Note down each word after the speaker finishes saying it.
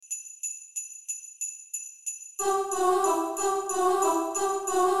From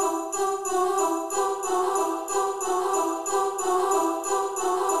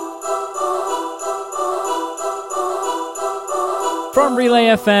Relay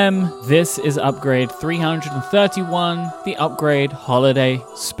FM, this is Upgrade 331, the Upgrade Holiday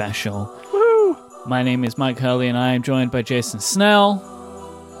Special. Woo! My name is Mike Hurley, and I am joined by Jason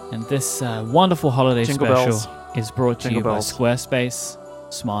Snell. And this wonderful holiday Jingle special bells. is brought to Jingle you by bells. Squarespace,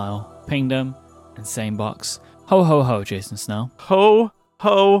 Smile, Pingdom, and Sanebox. Ho, ho, ho, Jason Snell. Ho,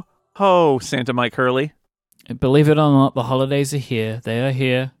 ho, ho, Santa Mike Hurley. And believe it or not, the holidays are here. They are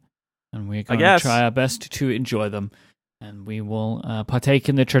here, and we're going to guess. try our best to enjoy them. And we will partake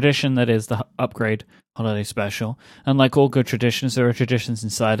in the tradition that is the Upgrade Holiday Special. And like all good traditions, there are traditions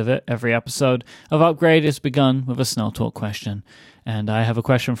inside of it. Every episode of Upgrade is begun with a Snell Talk question. And I have a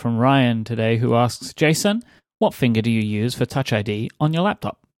question from Ryan today who asks, Jason, what finger do you use for Touch ID on your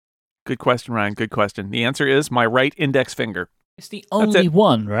laptop? Good question, Ryan. Good question. The answer is my right index finger. It's the only it.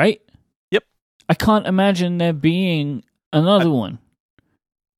 one, right? Yep. I can't imagine there being another one.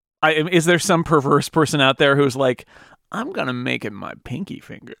 Is there some perverse person out there who's like, I'm gonna make it my pinky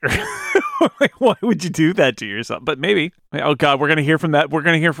finger? Like, why would you do that to yourself? But maybe. Oh God, we're gonna hear from that. We're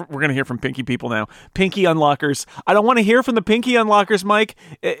gonna hear from pinky people now. Pinky unlockers. I don't want to hear from the pinky unlockers, Mike.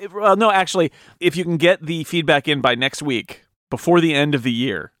 No, actually, if you can get the feedback in by next week, before the end of the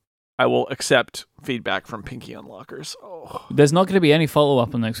year, I will accept feedback from pinky unlockers. Oh, There's not going to be any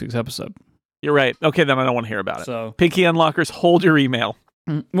follow-up on next week's episode. you're right. Okay, then I don't want to hear about it. So Pinky unlockers, hold your email.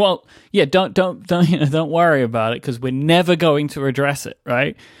 Well, yeah, don't worry about it because we're never going to address it,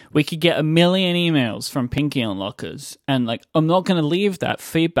 right? We could get 1 million emails from Pinky Unlockers, and like I'm not going to leave that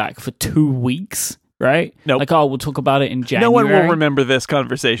feedback for 2 weeks, right? Nope. Like, oh, we'll talk about it in January. No one will remember this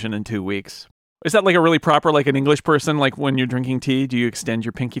conversation in 2 weeks. Is that like a really proper, like an English person? Like when you're drinking tea, do you extend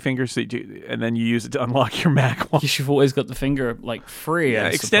your pinky finger and then you use it to unlock your Mac? You've always got the finger like free. Yeah, I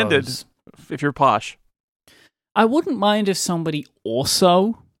extended. suppose. If you're posh. I wouldn't mind if somebody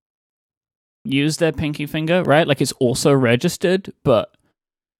also used their pinky finger, right? Like it's also registered, but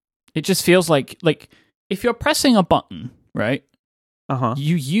it just feels like if you're pressing a button, right?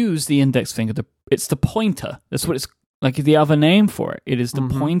 You use the index finger. It's the pointer. That's what it's like. The other name for it. It is the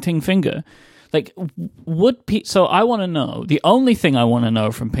pointing finger. Like so I want to know. The only thing I want to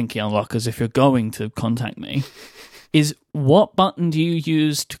know from Pinky Unlockers, if you're going to contact me, is what button do you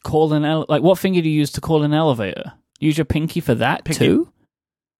use to call an what finger do you use to call an elevator? Use your pinky for that too?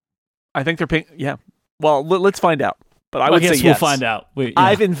 I think they're pink. Yeah. Well, let's find out. But I would say yes. We'll find out.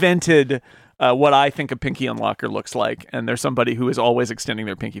 I've invented what I think a pinky unlocker looks like, and there's somebody who is always extending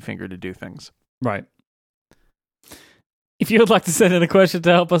their pinky finger to do things. Right. If you would like to send in a question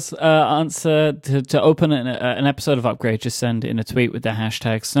to help us answer, to open an episode of Upgrade, just send in a tweet with the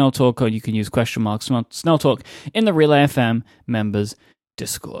hashtag SnellTalk, or you can use question mark SnellTalk in the Relay FM members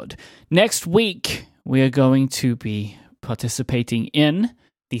Discord. Next week, we are going to be participating in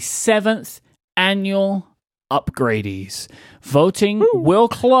the 7th annual Upgradies. Voting will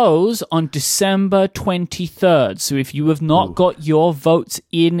close on December 23rd. So if you have not got your votes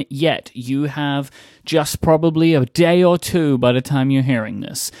in yet, you have just probably a day or two by the time you're hearing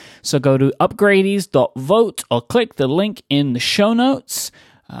this. So go to upgradies.vote or click the link in the show notes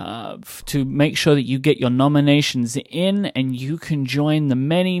to make sure that you get your nominations in, and you can join the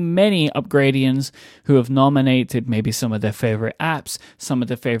many, many Upgradians who have nominated maybe some of their favorite apps, some of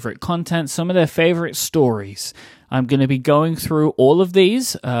their favorite content, some of their favorite stories. I'm going to be going through all of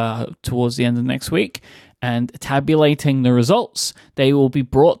these towards the end of next week and tabulating the results. They will be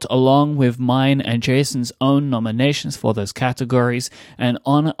brought along with mine and Jason's own nominations for those categories. And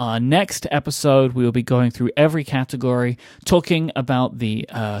on our next episode, we will be going through every category, talking about the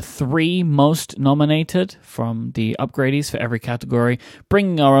 3 most nominated from the Upgradies for every category,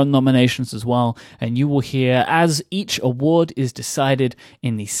 bringing our own nominations as well. And you will hear as each award is decided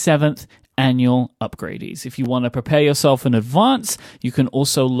in the 7th annual Upgradies. If you want to prepare yourself in advance, you can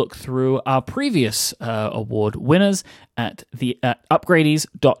also look through our previous award winners at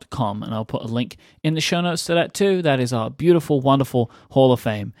upgradies.com, and I'll put a link in the show notes to that too. That is our beautiful, wonderful Hall of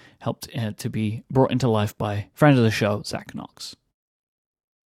Fame, helped to be brought into life by friend of the show, Zach Knox.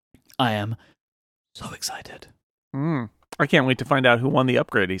 I am so excited. I can't wait to find out who won the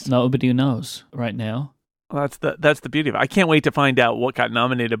Upgradies. Nobody knows right now. Well, that's the beauty of it. I can't wait to find out what got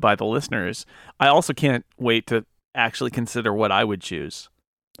nominated by the listeners. I also can't wait to actually consider what I would choose.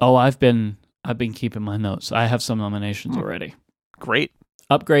 Oh, I've been keeping my notes. I have some nominations already. Great.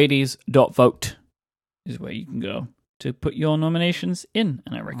 Upgradies.vote is where you can go to put your nominations in,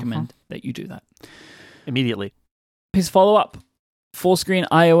 and I recommend that you do that Immediately. Please follow up. Full screen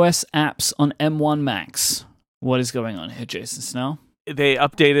iOS apps on M1 Max. What is going on here, Jason Snell? They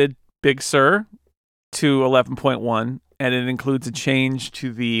updated Big Sur to 11.1, and it includes a change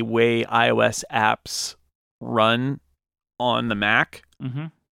to the way iOS apps run on the Mac. Mm-hmm.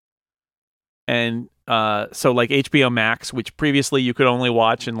 And so like HBO Max, which previously you could only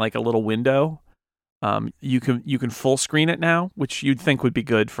watch in like a little window, you can full screen it now, which you'd think would be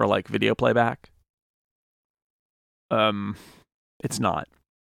good for like video playback. It's not.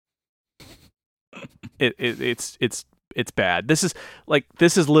 It's bad. This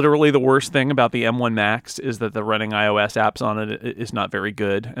is literally the worst thing about the M1 Max is that the running iOS apps on it is not very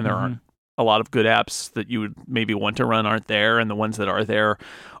good, and there aren't a lot of good apps that you would maybe want to run aren't there, and the ones that are there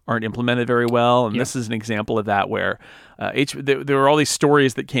aren't implemented very well. And this is an example of that where there were all these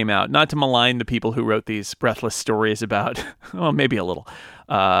stories that came out, not to malign the people who wrote these breathless stories about, well, maybe a little,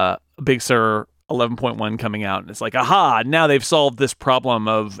 Big Sur 11.1 coming out, and it's like, aha, now they've solved this problem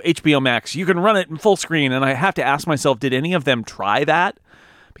of HBO Max. You can run it in full screen. And I have to ask myself, did any of them try that?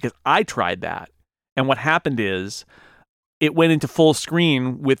 Because I tried that. And what happened is it went into full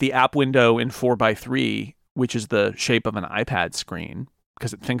screen with the app window in 4:3, which is the shape of an iPad screen,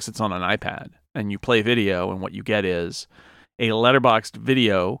 because it thinks it's on an iPad. And you play video, and what you get is a letterboxed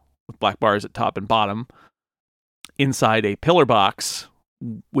video with black bars at top and bottom inside a pillar box,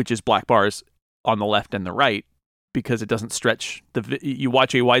 which is black bars on the left and the right, because it doesn't stretch. You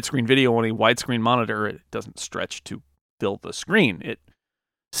watch a widescreen video on a widescreen monitor, it doesn't stretch to fill the screen. It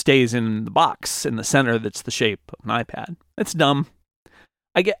stays in the box in the center that's the shape of an iPad. It's dumb.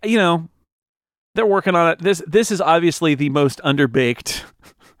 I get, they're working on it. This is obviously the most underbaked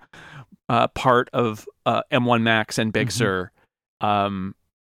part of M1 Max and Big Sur.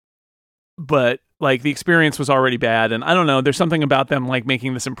 But like the experience was already bad, and I don't know, there's something about them like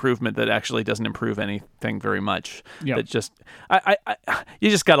making this improvement that actually doesn't improve anything very much. That just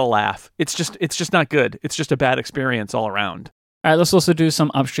you just gotta laugh. It's just not good. It's just a bad experience all around. All right, let's also do some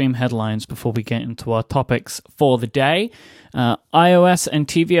upstream headlines before we get into our topics for the day. iOS and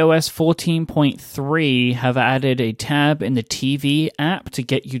tvOS 14.3 have added a tab in the TV app to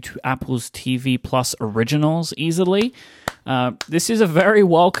get you to Apple's TV Plus originals easily. This is a very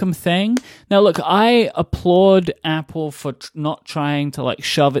welcome thing. Now, look, I applaud Apple for not trying to like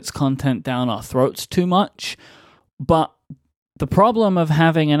shove its content down our throats too much, but the problem of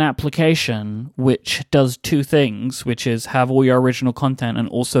having an application which does two things, which is have all your original content and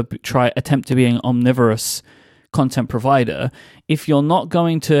also attempt to be an omnivorous content provider, if you're not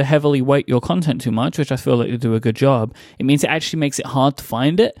going to heavily weight your content too much, which I feel like you do a good job, it means it actually makes it hard to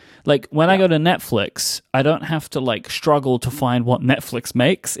find it. Like when I go to Netflix, I don't have to like struggle to find what Netflix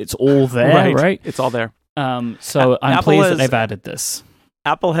makes. It's all there, right? It's all there. So I'm pleased that they've added this.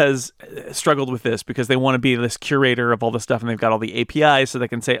 Apple has struggled with this because they want to be this curator of all the stuff, and they've got all the APIs, so they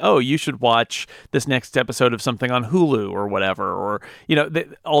can say, oh, you should watch this next episode of something on Hulu or whatever, or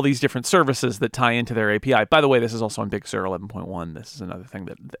all these different services that tie into their API. By the way, this is also on Big Sur 11.1. This is another thing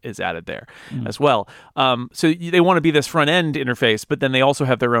that is added there as well. So they want to be this front-end interface, but then they also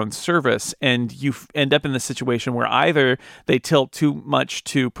have their own service, and you end up in this situation where either they tilt too much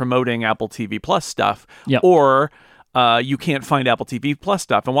to promoting Apple TV Plus stuff, or you can't find Apple TV Plus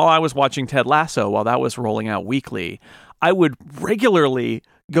stuff. And while I was watching Ted Lasso, while that was rolling out weekly, I would regularly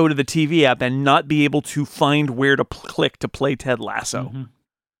go to the TV app and not be able to find where to click to play Ted Lasso.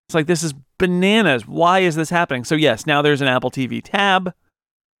 It's like, this is bananas. Why is this happening? So yes, now there's an Apple TV tab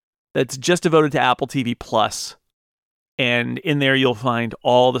that's just devoted to Apple TV Plus. And in there you'll find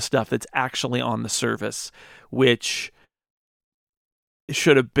all the stuff that's actually on the service, which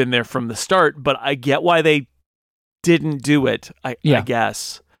should have been there from the start. But I get why they didn't do it, I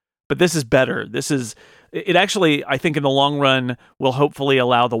guess. But this is better. It actually, I think in the long run, will hopefully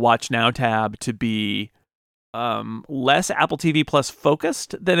allow the Watch Now tab to be less Apple TV Plus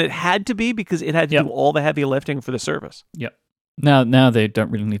focused than it had to be, because it had to do all the heavy lifting for the service. Yep. Now they don't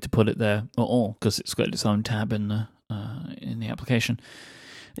really need to put it there at all, because it's got its own tab in the application.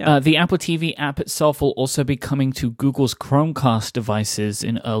 The Apple TV app itself will also be coming to Google's Chromecast devices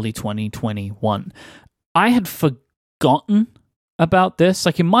in early 2021. I had forgotten about this.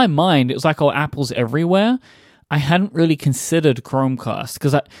 Like in my mind, it was like, oh, Apple's everywhere. I hadn't really considered Chromecast,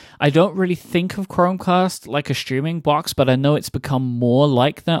 because I don't really think of Chromecast like a streaming box, but I know it's become more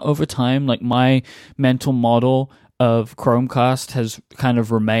like that over time. Like my mental model of Chromecast has kind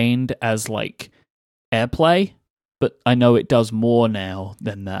of remained as like AirPlay, but I know it does more now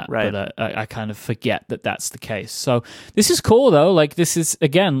than that. Right. But I kind of forget that that's the case. So this is cool, though. Like this is,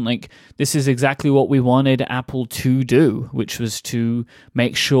 again, like this is exactly what we wanted Apple to do, which was to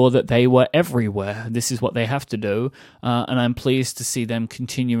make sure that they were everywhere. This is what they have to do. And I'm pleased to see them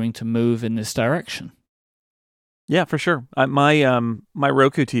continuing to move in this direction. Yeah, for sure. My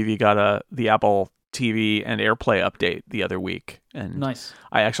Roku TV got the Apple TV and AirPlay update the other week, and Nice.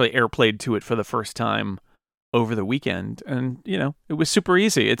 I actually AirPlayed to it for the first time over the weekend, and it was super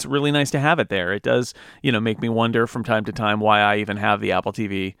easy. It's really nice to have it there. It does make me wonder from time to time why I even have the Apple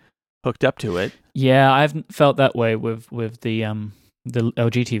TV hooked up to it. Yeah, I've felt that way with the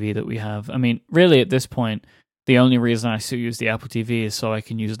LG TV that we have. I mean, really at this point, the only reason I still use the Apple TV is so I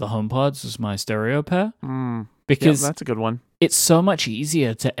can use the HomePods as my stereo pair. Because that's a good one. It's so much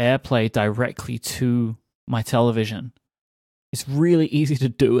easier to AirPlay directly to my television. It's really easy to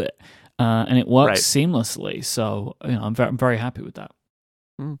do it, and it works seamlessly. So I'm very happy with that.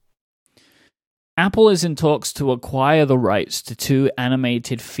 Apple is in talks to acquire the rights to 2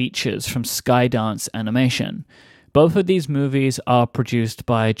 animated features from Skydance Animation. Both of these movies are produced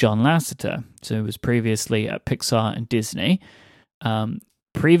by John Lasseter, who was previously at Pixar and Disney.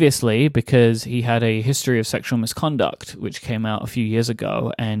 Previously, because he had a history of sexual misconduct, which came out a few years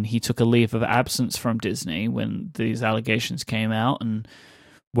ago, and he took a leave of absence from Disney when these allegations came out and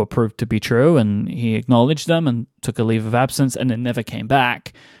were proved to be true, and he acknowledged them and took a leave of absence and then never came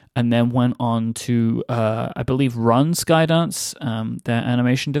back, and then went on to, I believe, run Skydance, their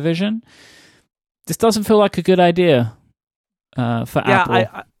animation division. This doesn't feel like a good idea for Apple.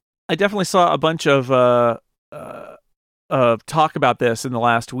 Yeah, I definitely saw a bunch of talk about this in the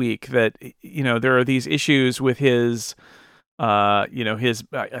last week, that there are these issues with his his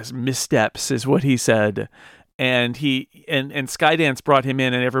missteps is what he said, and Skydance brought him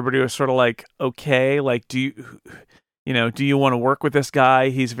in, and everybody was sort of like, okay, like, do you want to work with this guy?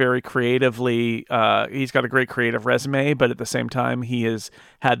 He's very creatively he's got a great creative resume, but at the same time he has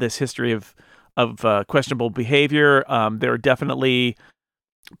had this history of questionable behavior. There are definitely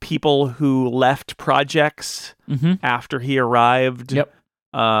people who left projects after he arrived. Yep.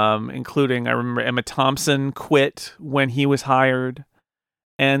 Including, I remember Emma Thompson quit when he was hired.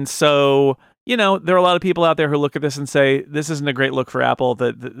 And so, there are a lot of people out there who look at this and say, this isn't a great look for Apple,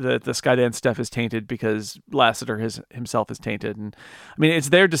 that the Skydance stuff is tainted because Lasseter himself is tainted. And I mean, it's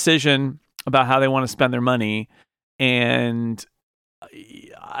their decision about how they want to spend their money. And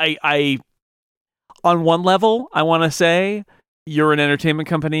I on one level, I want to say, you're an entertainment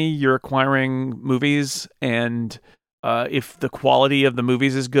company, you're acquiring movies, and if the quality of the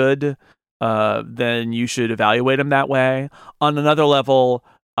movies is good, then you should evaluate them that way. On another level,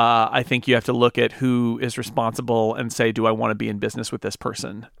 I think you have to look at who is responsible and say, do I want to be in business with this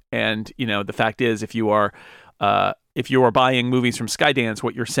person? And, the fact is, if you are buying movies from Skydance,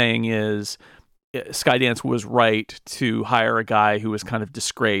 what you're saying is Skydance was right to hire a guy who was kind of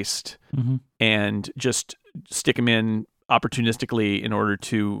disgraced and just stick him in opportunistically in order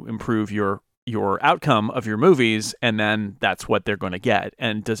to improve your outcome of your movies, and then that's what they're going to get.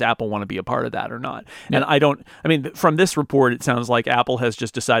 And does Apple want to be a part of that or not? Yeah. And from this report, it sounds like Apple has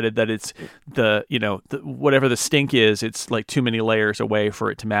just decided that it's whatever the stink is, it's like too many layers away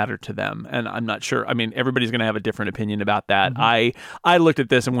for it to matter to them. And I'm not sure. I mean, everybody's going to have a different opinion about that. I looked at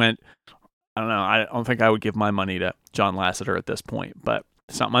this and went, I don't know. I don't think I would give my money to John Lasseter at this point, but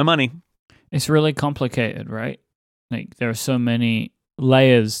it's not my money. It's really complicated, right? Like, there are so many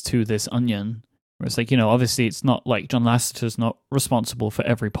layers to this onion where it's like, obviously it's not like John Lasseter's not responsible for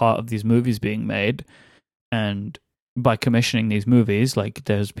every part of these movies being made. And by commissioning these movies, like,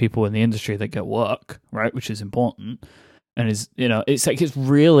 there's people in the industry that get work, right? Which is important. And it's like, it's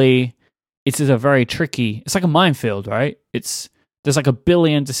a very tricky, it's like a minefield, right? There's like a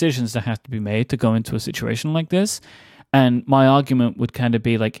billion decisions that have to be made to go into a situation like this. And my argument would kind of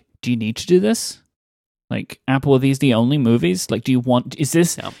be like, do you need to do this? Like, Apple, are these the only movies? Like, is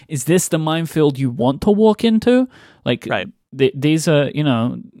this the minefield you want to walk into? Like, right. These are,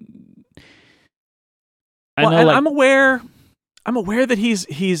 I'm aware that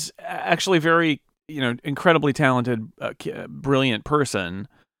he's actually very, incredibly talented, brilliant person.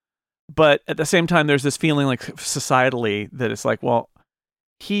 But at the same time, there's this feeling like societally that it's like, well,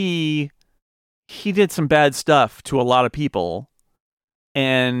 he did some bad stuff to a lot of people,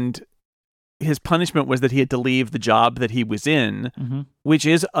 and his punishment was that he had to leave the job that he was in, which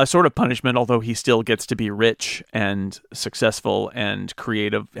is a sort of punishment, although he still gets to be rich and successful and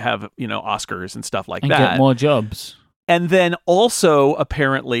creative, have, Oscars and stuff like that. And get more jobs. And then also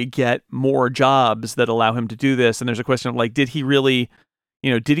apparently get more jobs that allow him to do this. And there's a question of like, did he really,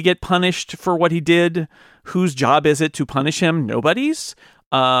 did he get punished for what he did? Whose job is it to punish him? Nobody's.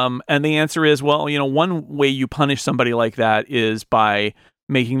 And the answer is, well, one way you punish somebody like that is by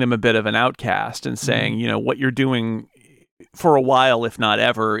making them a bit of an outcast and saying, what you're doing for a while, if not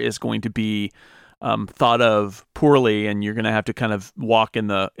ever, is going to be thought of poorly, and you're going to have to kind of walk in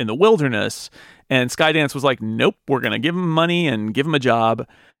the wilderness. And Skydance was like, nope, we're going to give him money and give him a job.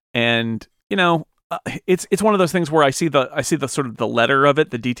 And it's one of those things where I see the sort of the letter of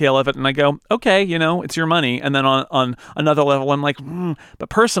it, the detail of it, and I go, okay, it's your money. And then on another level, I'm like, but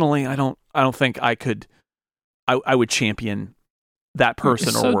personally, I don't think I could. I would champion that person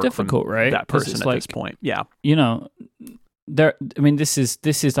it's or so work difficult, from right? that person at this point. Yeah, this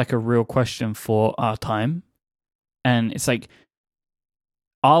is like a real question for our time, and it's like,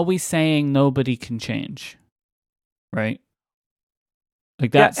 are we saying nobody can change, right?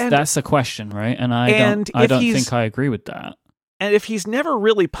 Like that's a question, right? And I don't think I agree with that. And if he's never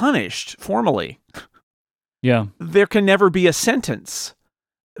really punished formally, yeah, there can never be a sentence.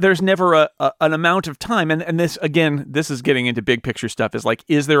 There's never an amount of time, and this again, this is getting into big picture stuff. Is like,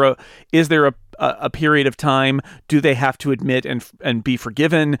 is there a period of time? Do they have to admit and be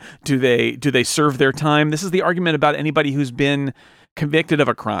forgiven? Do they serve their time? This is the argument about anybody who's been convicted of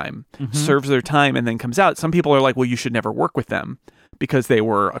a crime, serves their time, and then comes out. Some people are like, well, you should never work with them because they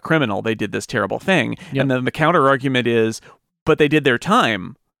were a criminal. They did this terrible thing, and then the counter argument is, but they did their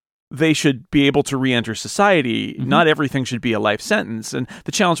time. They should be able to re-enter society. Not everything should be a life sentence. And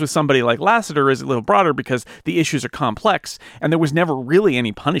the challenge with somebody like Lasseter is a little broader because the issues are complex, and there was never really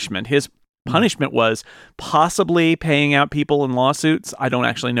any punishment. His punishment was possibly paying out people in lawsuits. I don't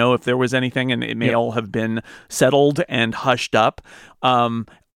actually know if there was anything, and it may all have been settled and hushed up.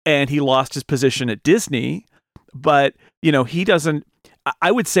 And he lost his position at Disney. But, he doesn't...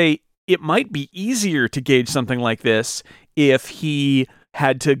 I would say it might be easier to gauge something like this if he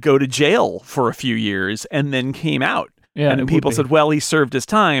had to go to jail for a few years and then came out. Yeah, and people said, well, he served his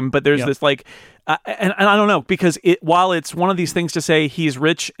time, but there's this like, and I don't know, because while it's one of these things to say he's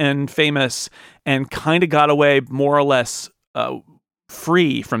rich and famous and kind of got away more or less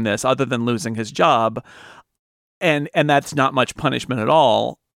free from this other than losing his job, and that's not much punishment at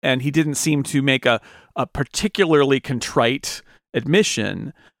all, and he didn't seem to make a particularly contrite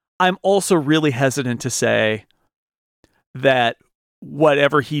admission, I'm also really hesitant to say that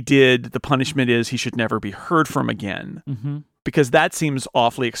whatever he did, the punishment is he should never be heard from again. Because that seems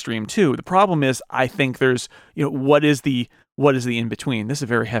awfully extreme too. The problem is, I think there's, what is the in between? This is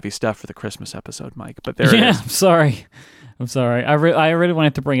very heavy stuff for the Christmas episode, Mike. But there it is. I'm sorry. I really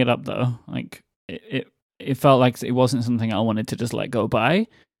wanted to bring it up though. Like it felt like it wasn't something I wanted to just let go by.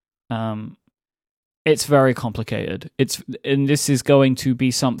 It's very complicated. And this is going to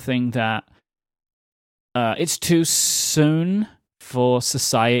be something that it's too soon for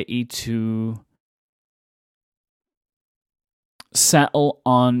society to settle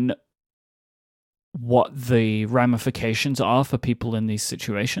on what the ramifications are for people in these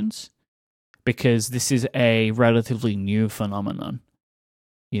situations, because this is a relatively new phenomenon,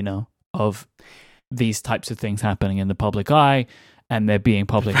 of these types of things happening in the public eye and there being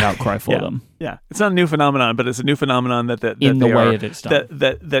public outcry for them. Yeah, it's not a new phenomenon, but it's a new phenomenon that in the way that it's done.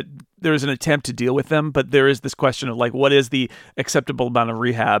 That there is an attempt to deal with them, but there is this question of like, what is the acceptable amount of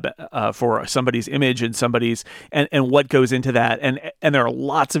rehab for somebody's image and somebody's and what goes into that, and there are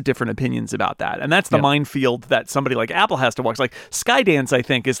lots of different opinions about that, and that's the minefield that somebody like Apple has to walk. Like Skydance, I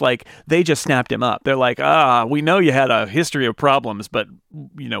think, is like they just snapped him up. They're like, we know you had a history of problems, but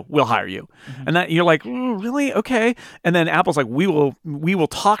we'll hire you, and that you're like, really, okay, and then Apple's like, we will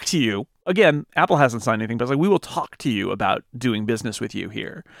talk to you. Again, Apple hasn't signed anything, but it's like, we will talk to you about doing business with you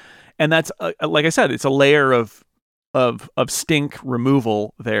here. And that's, like I said, it's a layer of stink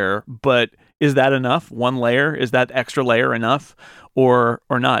removal there. But is that enough? One layer? Is that extra layer enough or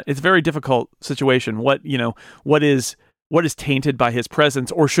not? It's a very difficult situation. What is tainted by his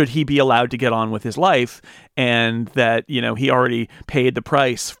presence, or should he be allowed to get on with his life? And that, he already paid the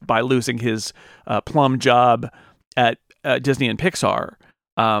price by losing his plum job at Disney and Pixar.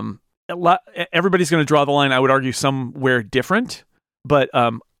 Everybody's going to draw the line, I would argue, somewhere different. But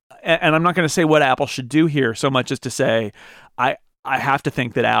and I'm not going to say what Apple should do here so much as to say I have to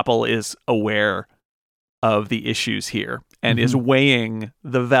think that Apple is aware of the issues here and is weighing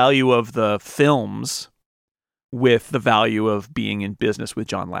the value of the films with the value of being in business with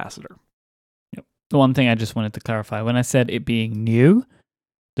John Lasseter. Yep. The one thing I just wanted to clarify, when I said it being new,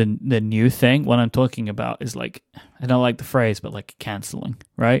 the new thing, what I'm talking about is like, I don't like the phrase, but like canceling,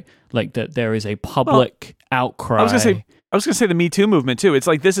 right? Like that there is a public outcry. I was going to say the Me Too movement too. It's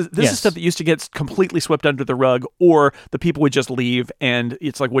like this is stuff that used to get completely swept under the rug, or the people would just leave, and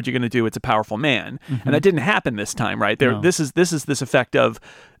it's like, what are you going to do? It's a powerful man, and that didn't happen this time, right? This is this effect of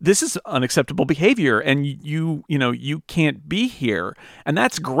this is unacceptable behavior, and you can't be here, and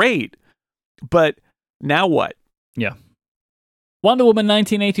that's great, but now what? Yeah. Wonder Woman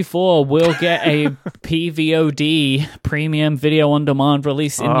 1984 will get a PVOD, premium video on demand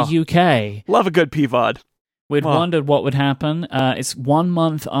release in the UK. Love a good PVOD. We'd wondered what would happen. It's 1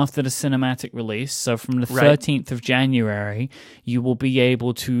 month after the cinematic release, so from the 13th of January, you will be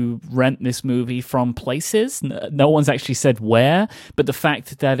able to rent this movie from places. No one's actually said where, but the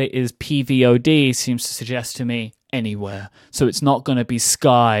fact that it is PVOD seems to suggest to me anywhere. So it's not going to be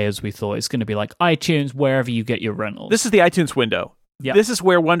Sky as we thought. It's going to be like iTunes, wherever you get your rentals. This is the iTunes window. Yep. This is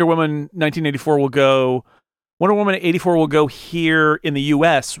where Wonder Woman 1984 will go. Wonder Woman 84 will go here in the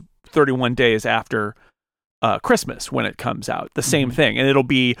US 31 days after Christmas when it comes out. The same thing. And it'll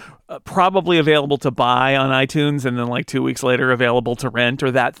be probably available to buy on iTunes and then like 2 weeks later available to rent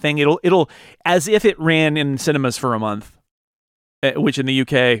or that thing. It'll as if it ran in cinemas for a month. Which in the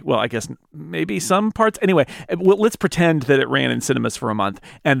UK, well, I guess maybe some parts. Anyway, let's pretend that it ran in cinemas for a month,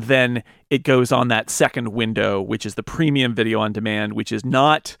 and then it goes on that second window, which is the premium video on demand, which is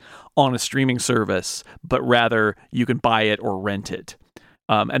not on a streaming service, but rather you can buy it or rent it.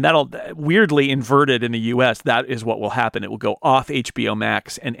 And that'll weirdly inverted in the US. That is what will happen. It will go off HBO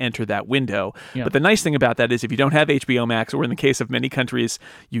Max and enter that window. Yeah. But the nice thing about that is if you don't have HBO Max, or in the case of many countries,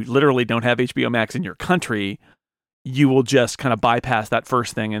 you literally don't have HBO Max in your country, you will just kind of bypass that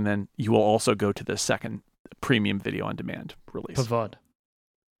first thing, and then you will also go to the second premium video on demand release. PVOD.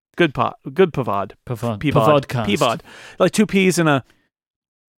 Good PVOD. PVODcast. Like two P's in a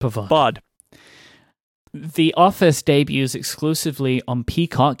PVOD. bod. The Office debuts exclusively on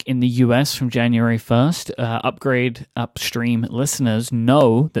Peacock in the US from January 1st. Upstream listeners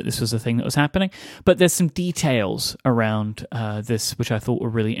know that this was a thing that was happening, but there's some details around this which I thought were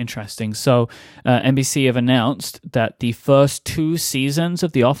really interesting. So NBC have announced that the first 2 seasons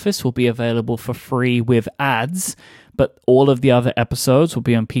of The Office will be available for free with ads, but all of the other episodes will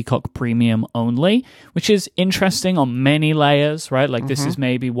be on Peacock Premium only, which is interesting on many layers, right? Like this is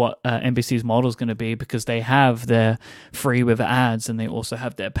maybe what NBC's model is going to be, because they have their free with ads and they also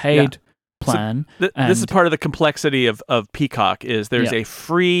have their paid plan. So this is part of the complexity of Peacock is there's a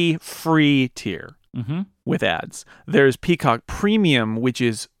free tier with ads. There's Peacock Premium, which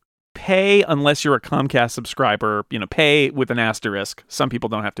is pay unless you're a Comcast subscriber, pay with an asterisk. Some people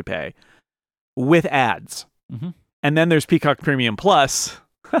don't have to pay with ads. And then there's Peacock Premium Plus,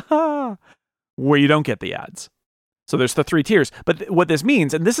 where you don't get the ads. So there's the 3 tiers. But what this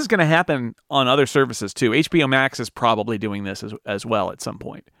means, and this is going to happen on other services too, HBO Max is probably doing this as well at some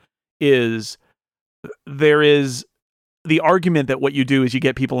point, is there is the argument that what you do is you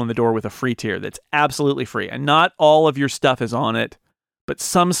get people in the door with a free tier that's absolutely free. And not all of your stuff is on it, but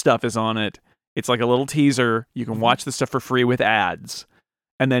some stuff is on it. It's like a little teaser. You can watch the stuff for free with ads.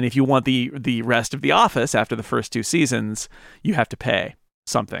 And then if you want the rest of The Office after the first 2 seasons, you have to pay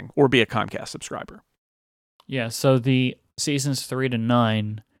something or be a Comcast subscriber. Yeah, so the seasons 3 to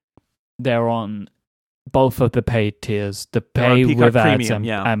 9, they're on both of the paid tiers. The pay with ads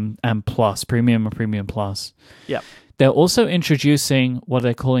Premium, and Plus, Premium and Premium Plus. Yeah. They're also introducing what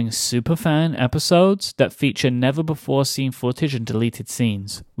they're calling superfan episodes that feature never-before-seen footage and deleted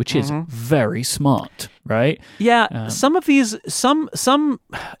scenes, which is very smart, right? Yeah, some of these, some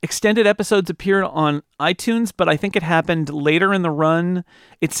extended episodes appeared on iTunes, but I think it happened later in the run.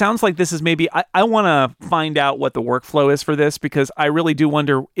 It sounds like this is maybe, I want to find out what the workflow is for this, because I really do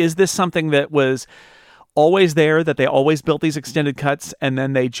wonder, is this something that was always there, that they always built these extended cuts, and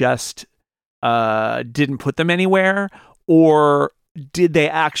then they just didn't put them anywhere, or did they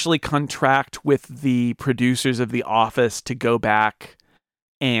actually contract with the producers of The Office to go back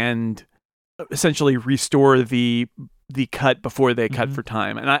and essentially restore the cut before they cut for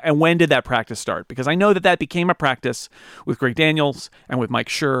time? And when did that practice start? Because I know that became a practice with Greg Daniels and with Mike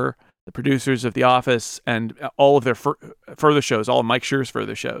Schur, the producers of The Office, and all of their further shows, all of Mike Schur's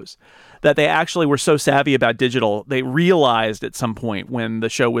further shows, that they actually were so savvy about digital, they realized at some point when the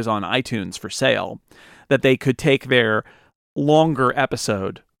show was on iTunes for sale that they could take their longer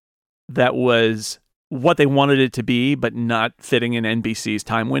episode that was what they wanted it to be, but not fitting in NBC's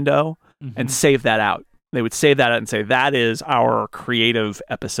time window, and save that out. They would save that out and say, that is our creative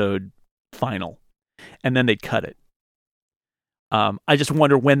episode final. And then they'd cut it. I just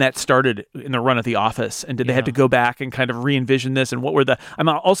wonder when that started in the run of The Office, and did they have to go back and kind of re-envision this, and what were I'm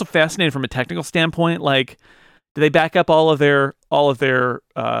also fascinated from a technical standpoint, like, do they back up all of their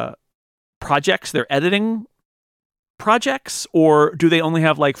projects, their editing projects, or do they only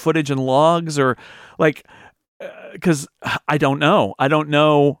have like footage and logs, or like, because I don't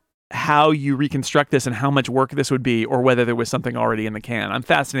know how you reconstruct this and how much work this would be, or whether there was something already in the can. I'm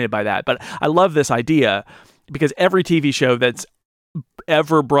fascinated by that, but I love this idea, because every TV show that's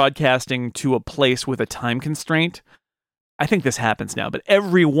ever broadcasting to a place with a time constraint I think this happens now, but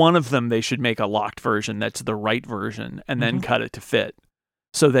every one of them, they should make a locked version that's the right version and then cut it to fit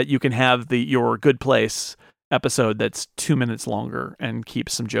so that you can have your Good Place episode that's 2 minutes longer and keep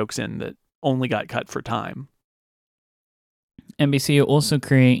some jokes in that only got cut for time. NBC are also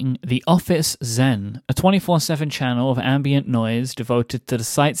creating The Office Zen, a 24/7 channel of ambient noise devoted to the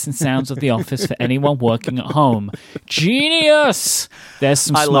sights and sounds of the office for anyone working at home. Genius! There's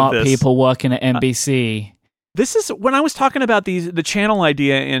some smart people working at NBC. This is when I was talking about the channel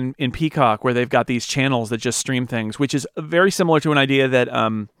idea in Peacock, where they've got these channels that just stream things, which is very similar to an idea that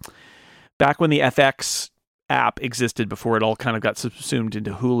back when the FX app existed before it all kind of got subsumed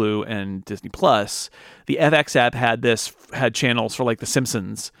into Hulu and Disney Plus, the FX app had channels for like The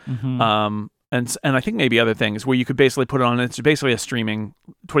Simpsons, and I think maybe other things where you could basically put it on. It's basically a streaming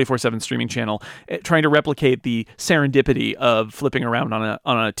 24/7 streaming channel, trying to replicate the serendipity of flipping around on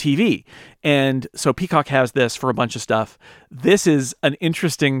a TV. And so Peacock has this for a bunch of stuff. This is an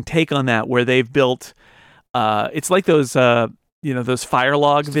interesting take on that, where they've built. It's like those. Those fire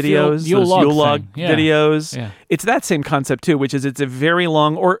log videos, Yule log videos. Yeah. It's that same concept too, which is it's a very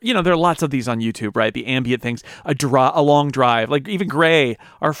long, or there are lots of these on YouTube, right? The ambient things, a long drive. Like even Gray,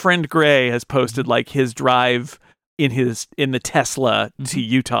 our friend Gray, has posted like his drive in the Tesla to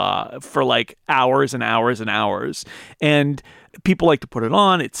Utah for like hours and hours and hours. And people like to put it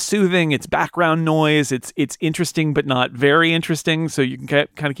on. It's soothing. It's background noise. It's interesting, but not very interesting. So you can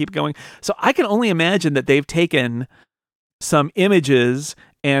kind of keep going. So I can only imagine that they've taken some images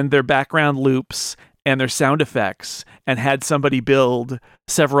and their background loops and their sound effects and had somebody build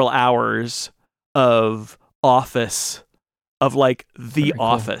several hours of Office, of like The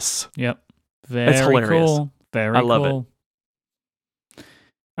Office. Yep. That's hilarious. Cool. Very I love cool.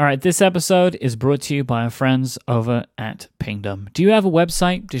 All right, this episode is brought to you by our friends over at Pingdom. Do you have a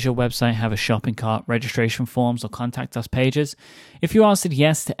website? Does your website have a shopping cart, registration forms, or contact us pages? If you answered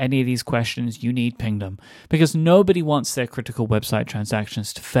yes to any of these questions, you need Pingdom, because nobody wants their critical website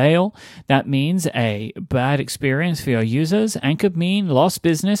transactions to fail. That means a bad experience for your users and could mean lost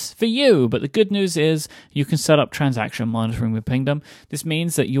business for you. But the good news is you can set up transaction monitoring with Pingdom. This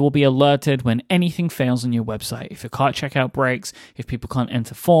means that you will be alerted when anything fails on your website. If your cart checkout breaks, if people can't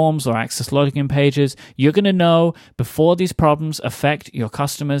enter forms or access login pages, you're going to know before these problems affect your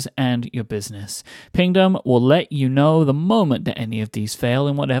customers and your business. Pingdom will let you know the moment that any of these fail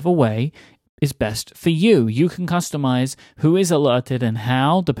in whatever way is best for you. You can customize who is alerted and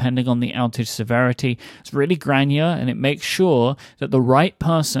how, depending on the outage severity. It's really granular, and it makes sure that the right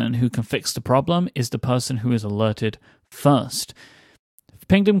person who can fix the problem is the person who is alerted first.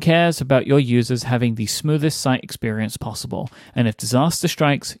 Pingdom cares about your users having the smoothest site experience possible, and if disaster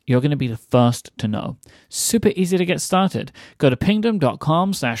strikes, you're going to be the first to know. Super easy to get started. Go to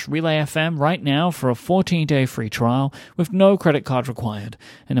pingdom.com/relayfm right now for a 14-day free trial with no credit card required.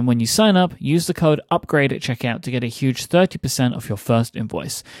 And then when you sign up, use the code UPGRADE at checkout to get a huge 30% off your first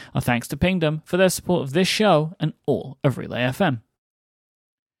invoice. Our thanks to Pingdom for their support of this show and all of Relay FM.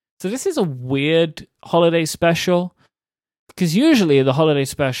 So this is a weird holiday special. Because usually the holiday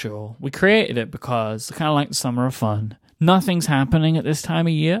special, we created it because kind of like the summer of fun. Nothing's happening at this time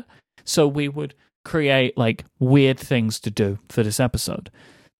of year. So we would create like weird things to do for this episode.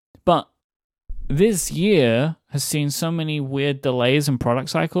 But this year has seen so many weird delays in product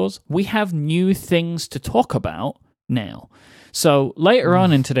cycles. We have new things to talk about now. So later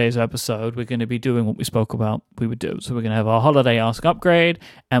on in today's episode, we're going to be doing what we spoke about we would do. So we're going to have our holiday Ask Upgrade,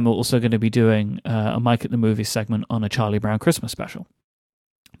 and we're also going to be doing a Mike at the Movies segment on a Charlie Brown Christmas special.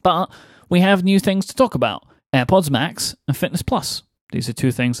 But we have new things to talk about. AirPods Max and Fitness Plus. These are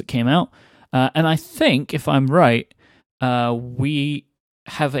two things that came out. And I think, if I'm right, we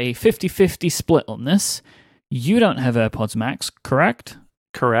have a 50-50 split on this. You don't have AirPods Max, correct?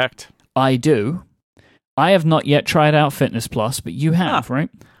 Correct. I do. I have not yet tried out Fitness Plus, but you have, right?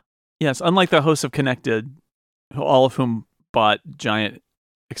 Yes, unlike the hosts of Connected, all of whom bought giant,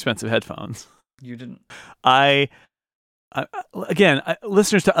 expensive headphones. You didn't.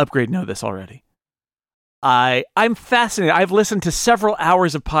 Listeners to Upgrade know this already. I'm fascinated. I've listened to several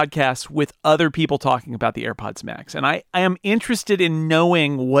hours of podcasts with other people talking about the AirPods Max, and I am interested in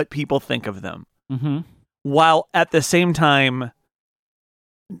knowing what people think of them, while at the same time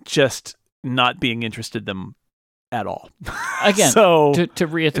just not being interested in them at all. Again, so to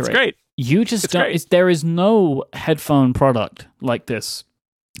reiterate, it's great. You just don't. There is no headphone product like this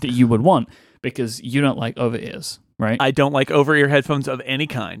that you would want because you don't like over ears, right? I don't like over ear headphones of any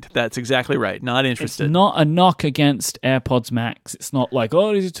kind. That's exactly right. Not interested. It's not a knock against AirPods Max. It's not like,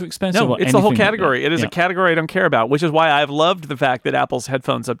 oh, these are too expensive. No, it's the whole category. It is a category I don't care about, which is why I've loved the fact that Apple's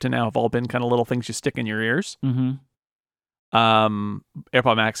headphones up to now have all been kind of little things you stick in your ears.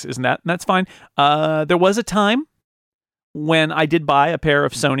 AirPod Max isn't that, and that's fine. There was a time when I did buy a pair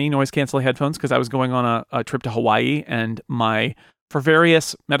of Sony noise canceling headphones because I was going on a trip to Hawaii, and for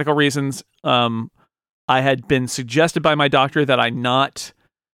various medical reasons, I had been suggested by my doctor that I not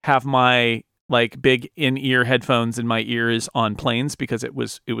have my like big in-ear headphones in my ears on planes because it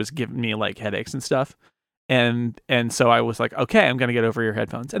was giving me like headaches and stuff. And so I was like, okay, I'm going to get over-ear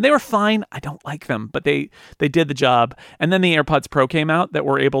headphones. And they were fine. I don't like them, but they did the job. And then the AirPods Pro came out that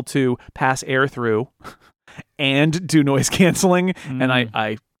were able to pass air through and do noise canceling. And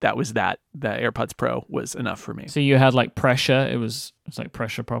I that was that. The AirPods Pro was enough for me. So you had like pressure. It's like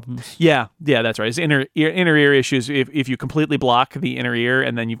pressure problems. Yeah, that's right. It's inner ear issues. If you completely block the inner ear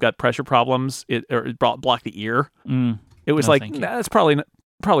and then you've got pressure problems, or block the ear. It was that's probably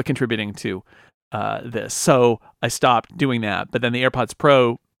contributing to this. So I stopped doing that. But then the AirPods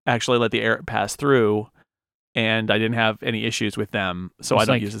Pro actually let the air pass through, and I didn't have any issues with them. So I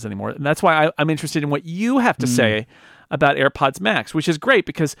don't use this anymore. And that's why I'm interested in what you have to say about AirPods Max, which is great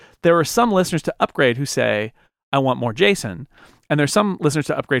because there are some listeners to Upgrade who say, I want more Jason. And there's some listeners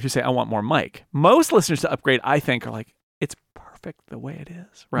to Upgrade who say, I want more Mike. Most listeners to Upgrade, I think, are like, it's perfect the way it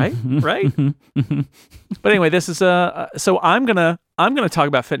is, right? Right? But anyway, this is so I'm gonna talk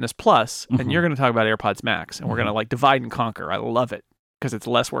about Fitness Plus, and you're gonna talk about AirPods Max, and we're gonna like divide and conquer. I love it because it's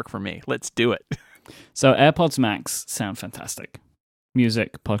less work for me. Let's do it. So AirPods Max sound fantastic.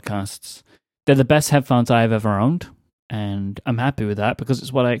 Music, podcasts. They're the best headphones I've ever owned. And I'm happy with that because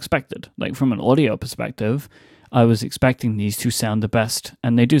it's what I expected. Like from an audio perspective, I was expecting these to sound the best,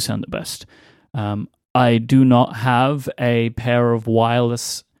 and they do sound the best. I do not have a pair of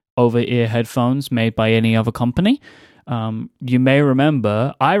wireless over-ear headphones made by any other company. You may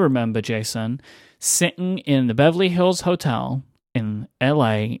remember, I remember, Jason, sitting in the Beverly Hills Hotel in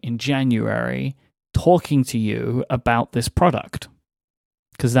LA in January talking to you about this product.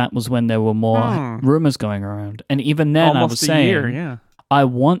 Because that was when there were more rumors going around. And even then I was saying, I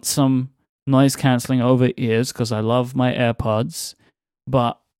want some noise cancelling over ears because I love my AirPods,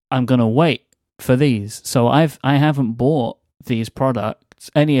 but I'm going to wait for these. So I haven't bought these products,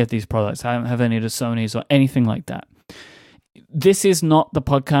 any of these products. I don't have any of the Sonys or anything like that. This is not the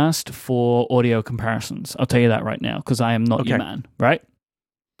podcast for audio comparisons. I'll tell you that right now because I am not your man, right?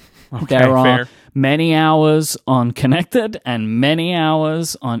 Okay, there are fair. many hours on Connected and many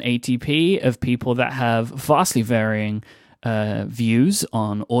hours on ATP of people that have vastly varying views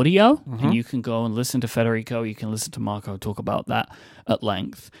on audio. And you can go and listen to Federico. You can listen to Marco talk about that at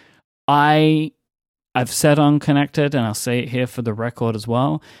length. I've said on Connected, and I'll say it here for the record as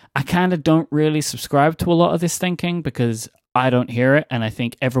well, I kind of don't really subscribe to a lot of this thinking because I don't hear it, and I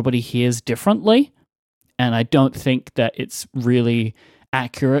think everybody hears differently. And I don't think that it's really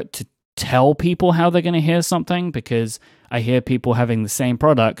accurate to tell people how they're going to hear something because I hear people having the same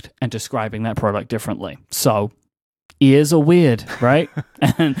product and describing that product differently. So ears are weird, right?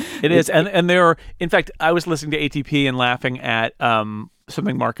 It is. And there are, in fact, I was listening to ATP and laughing at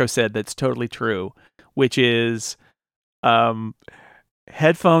something Marco said that's totally true, which is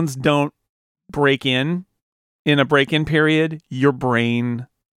headphones don't break in a break-in period. Your brain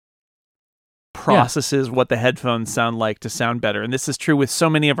processes what the headphones sound like to sound better. And this is true with so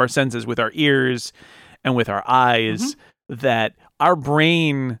many of our senses, with our ears and with our eyes, that our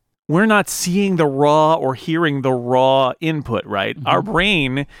brain, we're not seeing the raw or hearing the raw input, right? Our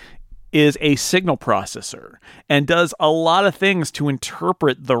brain is a signal processor and does a lot of things to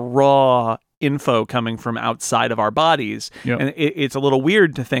interpret the raw info coming from outside of our bodies. And it's a little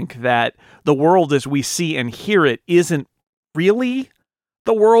weird to think that the world as we see and hear it isn't really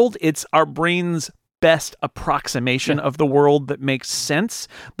the world. It's our brain's best approximation of the world that makes sense,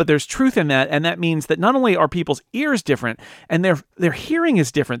 but there's truth in that, and that means that not only are people's ears different and their hearing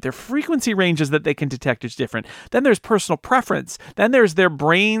is different, their frequency ranges that they can detect is different, then there's personal preference, then there's their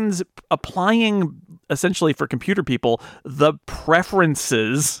brains applying, essentially for computer people, the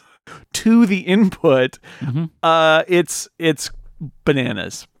preferences to the input. It's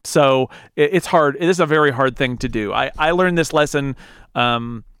bananas. So it's hard. It is a very hard thing to do. I learned this lesson.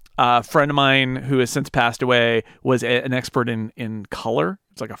 A friend of mine who has since passed away was an expert in color.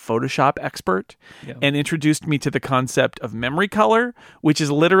 It's like a Photoshop expert, and introduced me to the concept of memory color, which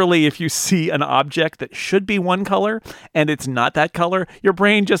is literally if you see an object that should be one color and it's not that color, your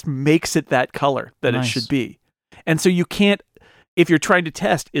brain just makes it that color that it should be. And so you can't, if you're trying to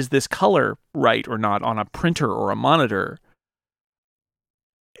test, is this color right or not on a printer or a monitor,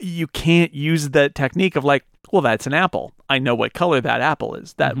 you can't use that technique of like, well, that's an apple. I know what color that apple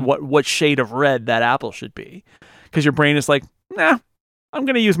is. That what shade of red that apple should be. Because your brain is like, nah, I'm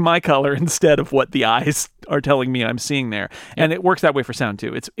going to use my color instead of what the eyes are telling me I'm seeing there. And it works that way for sound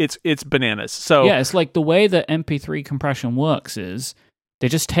too. It's bananas. So yeah, it's like the way that MP3 compression works is they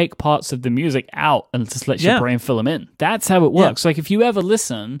just take parts of the music out and just let your brain fill them in. That's how it works. Like if you ever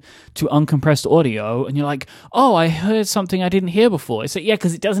listen to uncompressed audio and you're like, oh, I heard something I didn't hear before. It's like, yeah,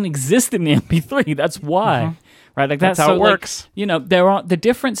 because it doesn't exist in the MP3. That's why. Mm-hmm. Right? Like that's how it works. Like, you know, there are the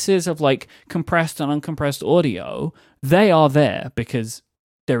differences of like compressed and uncompressed audio. They are there because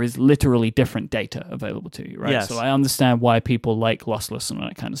there is literally different data available to you, right? Yes. So I understand why people like lossless and all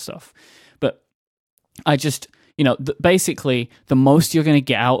that kind of stuff. But I just, you know, basically the most you're going to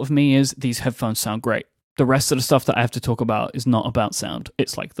get out of me is these headphones sound great. The rest of the stuff that I have to talk about is not about sound.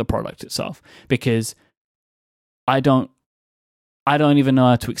 It's like the product itself, because I don't even know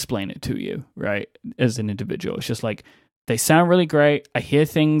how to explain it to you, right? As an individual, it's just like, they sound really great. I hear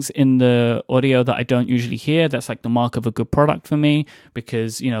things in the audio that I don't usually hear. That's like the mark of a good product for me,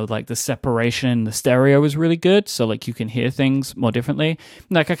 because, you know, like the separation, the stereo is really good. So like you can hear things more differently.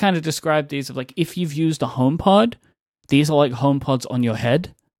 Like I kind of described these of like, if you've used a HomePod, these are like HomePods on your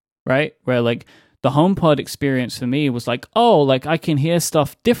head, right? Where like the HomePod experience for me was like, oh, like I can hear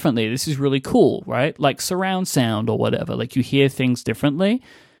stuff differently. This is really cool, right? Like surround sound or whatever. Like you hear things differently.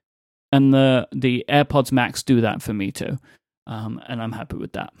 And the AirPods Max do that for me too. And I'm happy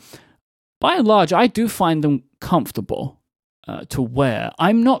with that. By and large, I do find them comfortable to wear.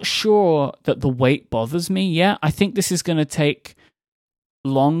 I'm not sure that the weight bothers me yet. I think this is going to take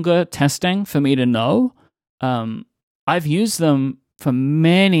longer testing for me to know. I've used them for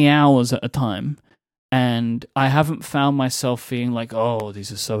many hours at a time, and I haven't found myself feeling like, oh,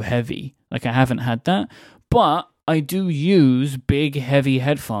 these are so heavy. Like I haven't had that. But I do use big, heavy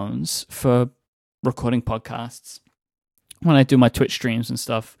headphones for recording podcasts. When I do my Twitch streams and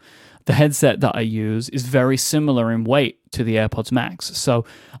stuff, the headset that I use is very similar in weight to the AirPods Max. So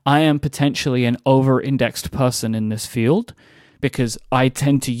I am potentially an over-indexed person in this field, because I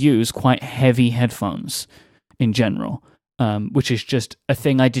tend to use quite heavy headphones in general, which is just a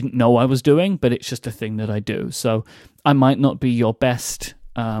thing I didn't know I was doing, but it's just a thing that I do. So I might not be your best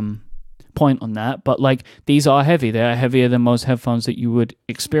point on that, but like these are heavy. They are heavier than most headphones that you would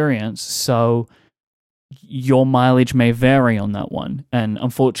experience, so your mileage may vary on that one. And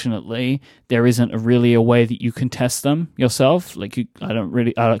unfortunately, there isn't really a way that you can test them yourself. Like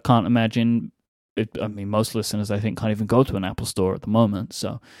I can't imagine it. I mean, most listeners I think can't even go to an Apple store at the moment.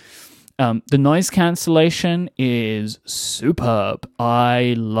 So the noise cancellation is superb.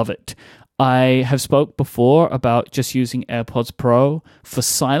 I love it. I have spoke before about just using AirPods Pro for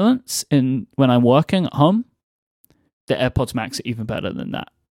silence when I'm working at home. The AirPods Max are even better than that.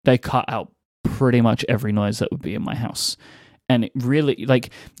 They cut out pretty much every noise that would be in my house. And it really,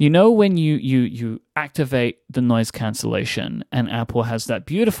 like, you know, when you activate the noise cancellation and Apple has that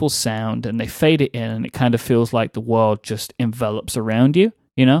beautiful sound and they fade it in and it kind of feels like the world just envelops around you,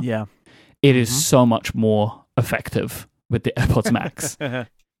 you know? Yeah. It is so much more effective with the AirPods Max.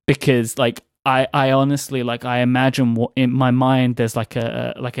 Because like I honestly, like, I imagine in my mind there's like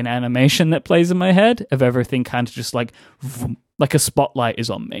an animation that plays in my head of everything kind of just like a spotlight is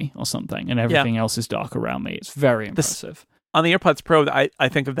on me or something, and everything else is dark around me. It's very impressive. On the AirPods Pro, I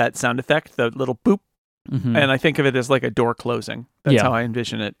think of that sound effect, the little boop, and I think of it as like a door closing. That's how I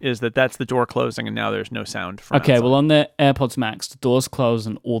envision it, is that's the door closing and now there's no sound from outside. Well, on the AirPods Max, the doors close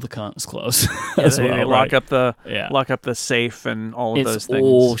and all the curtains close. They lock up the safe and all of those things. It's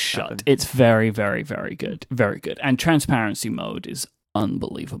all shut. Happen. It's very, very, very good. Very good. And transparency mode is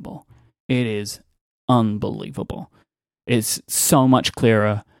unbelievable. It is unbelievable. It's so much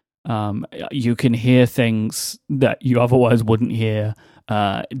clearer. You can hear things that you otherwise wouldn't hear.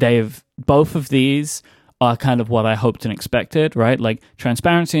 Both of these are kind of what I hoped and expected, right? Like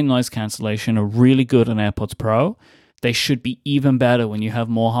transparency and noise cancellation are really good on AirPods Pro. They should be even better when you have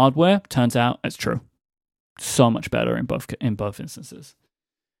more hardware. Turns out it's true. So much better in both instances.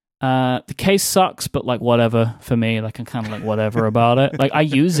 The case sucks, but like whatever for me. Like I'm kind of like whatever about it. Like I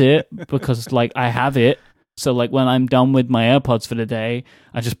use it because like I have it. So like when I'm done with my AirPods for the day,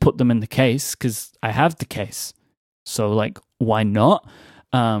 I just put them in the case because I have the case. So like why not?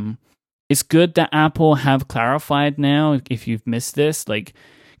 It's good that Apple have clarified now, if you've missed this, like,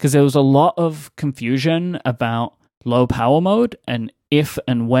 because there was a lot of confusion about low power mode and if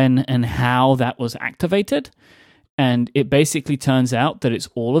and when and how that was activated. And it basically turns out that it's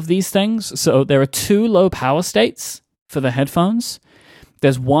all of these things. So there are 2 low power states for the headphones.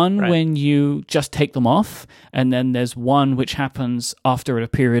 There's one when you just take them off, and then there's one which happens after a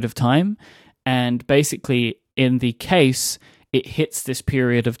period of time. And basically in the case, it hits this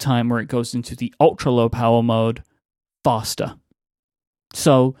period of time where it goes into the ultra low power mode faster.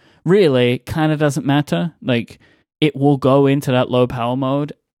 So really, kind of doesn't matter. Like, it will go into that low power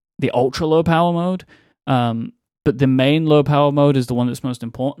mode, the ultra low power mode. But the main low power mode is the one that's most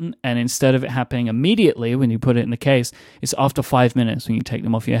important. And instead of it happening immediately when you put it in the case, it's after 5 minutes when you take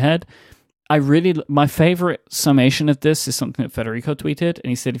them off your head. My favorite summation of this is something that Federico tweeted. And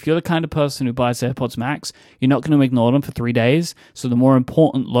he said, if you're the kind of person who buys AirPods Max, you're not going to ignore them for 3 days. So the more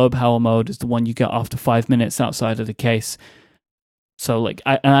important low power mode is the one you get after 5 minutes outside of the case. So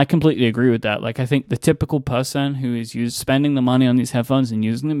I completely agree with that. Like, I think the typical person who is spending the money on these headphones and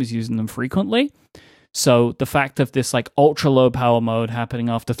using them is using them frequently. So the fact of this like ultra low power mode happening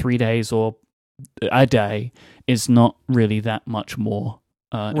after 3 days or a day is not really that much more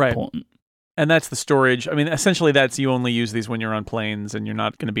important. And that's the storage. I mean, essentially that's you only use these when you're on planes and you're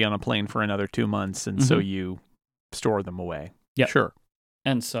not going to be on a plane for another 2 months. And so you store them away. Yeah. Sure.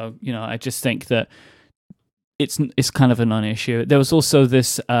 And so, I just think that it's kind of a non-issue. There was also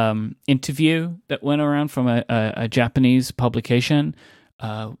this interview that went around from a Japanese publication,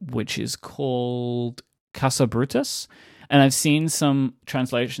 which is called Casa Brutus, and I've seen some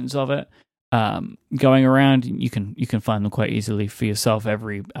translations of it going around. You can find them quite easily for yourself.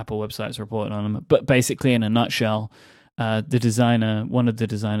 Every Apple website's reporting on them. But basically, in a nutshell, one of the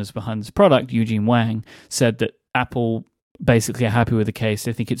designers behind this product, Eugene Wang, said that Apple basically are happy with the case.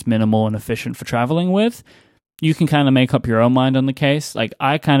 They think it's minimal and efficient for traveling with. You can kind of make up your own mind on the case. Like,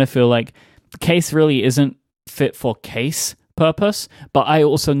 I kind of feel like the case really isn't fit for case purpose, but I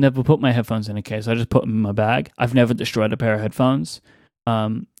also never put my headphones in a case. I just put them in my bag. I've never destroyed a pair of headphones.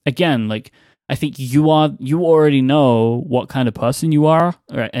 Again, like, I think you already know what kind of person you are,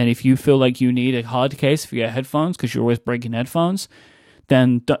 right? And if you feel like you need a hard case for your headphones because you're always breaking headphones,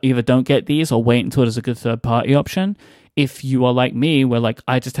 then either don't get these or wait until there's a good third-party option. If you are like me, where like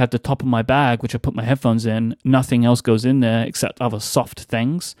I just have the top of my bag, which I put my headphones in, nothing else goes in there except other soft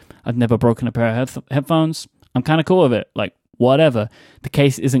things. I've never broken a pair of headphones. I'm kind of cool with it. Like, whatever. The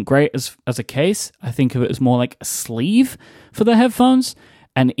case isn't great as a case. I think of it as more like a sleeve for the headphones.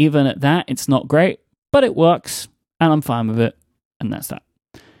 And even at that, it's not great, but it works and I'm fine with it. And that's that.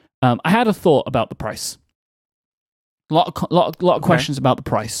 I had a thought about the price. A lot of questions about the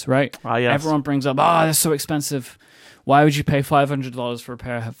price, right? Yes. Everyone brings up, they're so expensive. Why would you pay $500 for a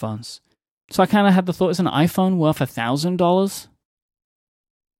pair of headphones? So I kind of had the thought, is an iPhone worth $1,000?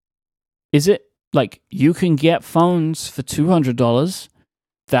 Is it? Like, you can get phones for $200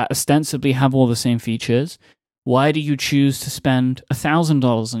 that ostensibly have all the same features. Why do you choose to spend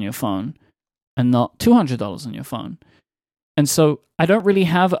 $1,000 on your phone and not $200 on your phone? And so I don't really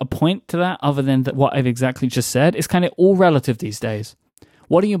have a point to that other than what I've exactly just said. It's kind of all relative these days.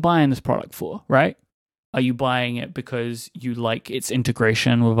 What are you buying this product for, right? Are you buying it because you like its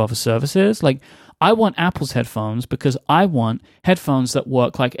integration with other services? Like, I want Apple's headphones because I want headphones that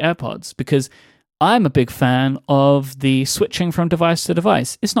work like AirPods, because I'm a big fan of the switching from device to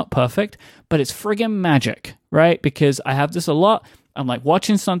device. It's not perfect, but it's friggin' magic, right? Because I have this a lot. I'm like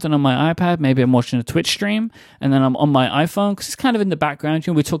watching something on my iPad. Maybe I'm watching a Twitch stream, and then I'm on my iPhone because it's kind of in the background.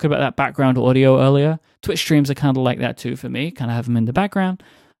 We were talking about that background audio earlier. Twitch streams are kind of like that too for me. Kind of have them in the background.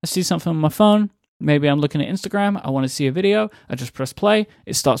 I see something on my phone. Maybe I'm looking at Instagram. I want to see a video. I just press play.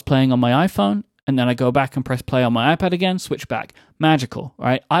 It starts playing on my iPhone. And then I go back and press play on my iPad again, switch back. Magical,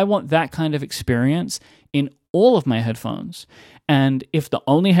 right? I want that kind of experience in all of my headphones. And if the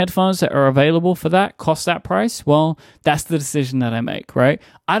only headphones that are available for that cost that price, well, that's the decision that I make, right?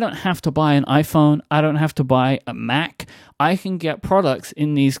 I don't have to buy an iPhone. I don't have to buy a Mac. I can get products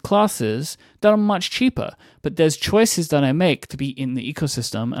in these classes that are much cheaper. But there's choices that I make to be in the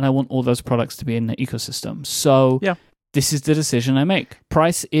ecosystem, and I want all those products to be in the ecosystem. So This is the decision I make.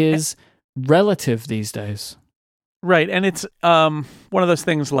 Price is relative these days. Right. And it's one of those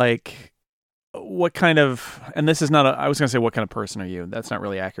things like, what kind of, and this is not I was going to say, what kind of person are you? That's not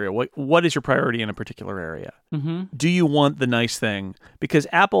really accurate. What is your priority in a particular area? Mm-hmm. Do you want the nice thing? Because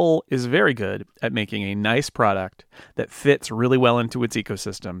Apple is very good at making a nice product that fits really well into its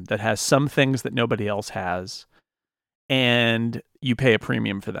ecosystem, that has some things that nobody else has, and you pay a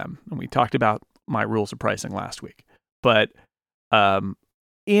premium for them. And we talked about my rules of pricing last week. But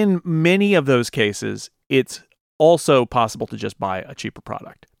in many of those cases, it's also possible to just buy a cheaper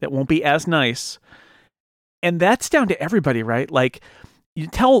product that won't be as nice. And that's down to everybody, right? Like,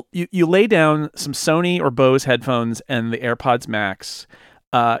 you lay down some Sony or Bose headphones and the AirPods Max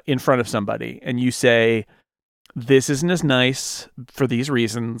in front of somebody, and you say, this isn't as nice for these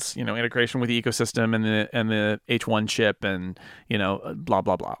reasons, integration with the ecosystem and the H1 chip and, blah,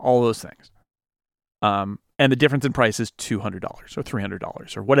 blah, blah, all those things. And the difference in price is $200 or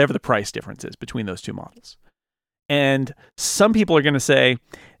 $300 or whatever the price difference is between those two models. And some people are going to say,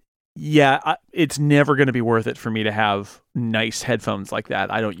 yeah, it's never going to be worth it for me to have nice headphones like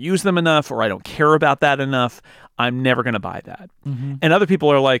that. I don't use them enough, or I don't care about that enough. I'm never going to buy that. Mm-hmm. And other people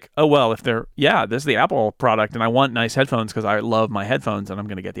are like, oh, well, if this is the Apple product and I want nice headphones because I love my headphones and I'm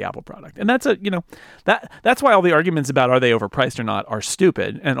going to get the Apple product. And that's that's why all the arguments about are they overpriced or not are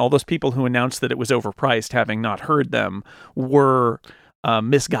stupid. And all those people who announced that it was overpriced, having not heard them, were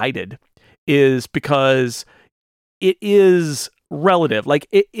misguided, is because it is relative. Like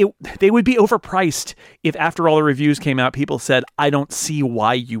they would be overpriced if after all the reviews came out, people said, I don't see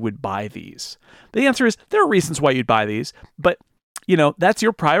why you would buy these. The answer is there are reasons why you'd buy these, but that's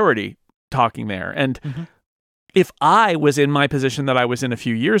your priority talking there. And if I was in my position that I was in a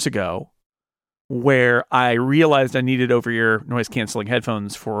few years ago, where I realized I needed over-ear noise canceling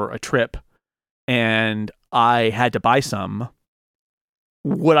headphones for a trip and I had to buy some,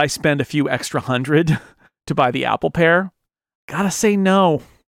 would I spend a few extra $100 to buy the Apple pair? Gotta say no,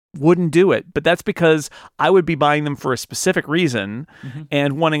 wouldn't do it. But that's because I would be buying them for a specific reason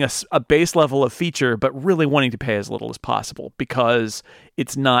and wanting a base level of feature, but really wanting to pay as little as possible because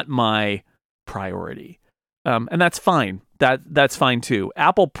it's not my priority. And that's fine. That's fine too.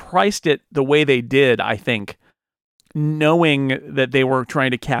 Apple priced it the way they did, I think, knowing that they were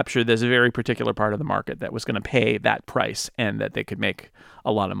trying to capture this very particular part of the market that was going to pay that price and that they could make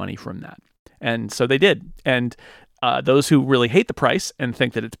a lot of money from that. And so they did. And those who really hate the price and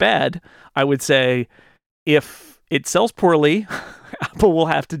think that it's bad, I would say if it sells poorly, Apple will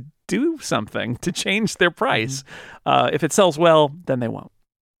have to do something to change their price. If it sells well, then they won't.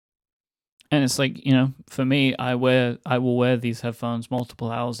 And it's like, for me, I will wear these headphones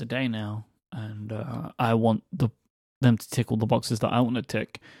multiple hours a day now, and I want them to tick all the boxes that I want to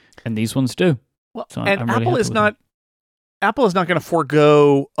tick, and these ones do. Well, so and I'm really Apple is not. Apple is not going to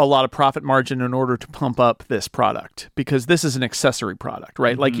forego a lot of profit margin in order to pump up this product because this is an accessory product,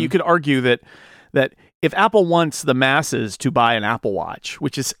 right? Like you could argue that if Apple wants the masses to buy an Apple Watch,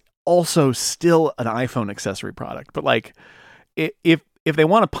 which is also still an iPhone accessory product, but like if they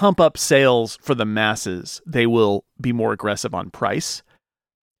want to pump up sales for the masses, they will be more aggressive on price.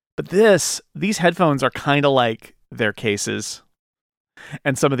 But these headphones are kind of like their cases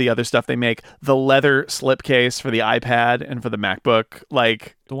and some of the other stuff they make. The leather slipcase for the iPad and for the MacBook,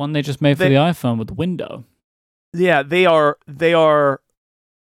 like the one they just made for the iPhone with the window. Yeah, they are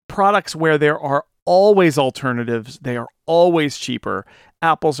products where there are always alternatives. They are always cheaper.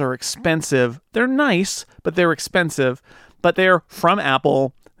 Apples are expensive. They're nice, but they're expensive. But they're from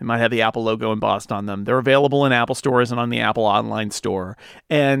Apple. They might have the Apple logo embossed on them. They're available in Apple stores and on the Apple online store.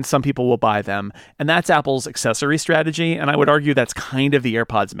 And some people will buy them. And that's Apple's accessory strategy. And I would argue that's kind of the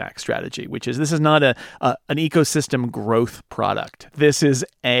AirPods Max strategy, which is this is not an ecosystem growth product. This is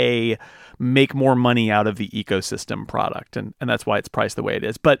a make more money out of the ecosystem product. And that's why it's priced the way it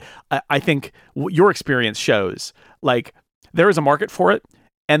is. But I think your experience shows like there is a market for it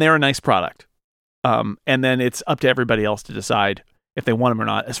and they're a nice product. And then it's up to everybody else to decide if they want them or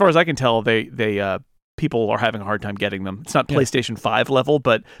not. As far as I can tell, they people are having a hard time getting them. It's not PlayStation 5 level,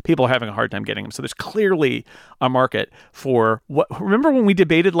 but people are having a hard time getting them. So there's clearly a market for what. Remember when we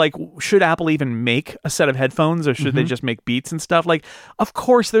debated, like, should Apple even make a set of headphones or should they just make Beats and stuff? Like, of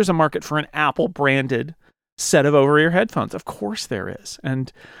course there's a market for an Apple branded set of over-ear headphones. Of course there is.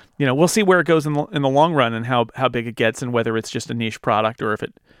 And, we'll see where it goes in the long run and how big it gets and whether it's just a niche product or if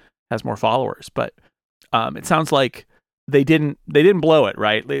it has more followers. But it sounds like they didn't blow it,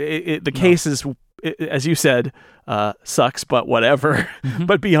 right? The case is, as you said, sucks, but whatever.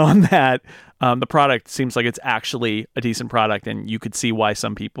 But beyond that, the product seems like it's actually a decent product, and you could see why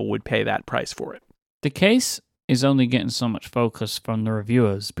some people would pay that price for it. The case is only getting so much focus from the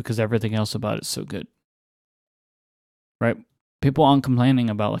reviewers because everything else about it's so good, right? People aren't complaining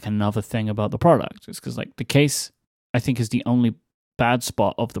about like another thing about the product. It's because like the case, I think, is the only bad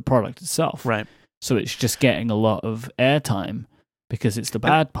spot of the product itself. Right. So it's just getting a lot of airtime because it's the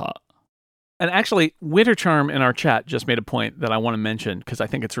bad part. And actually, Winter Charm in our chat just made a point that I want to mention because I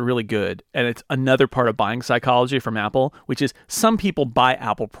think it's really good. And it's another part of buying psychology from Apple, which is some people buy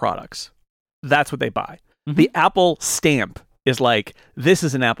Apple products. That's what they buy. The Apple stamp is like, this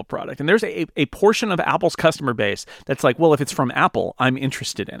is an Apple product. And there's a portion of Apple's customer base that's like, well, if it's from Apple, I'm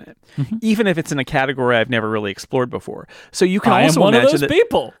interested in it. Even if it's in a category I've never really explored before. So you can also one imagine of those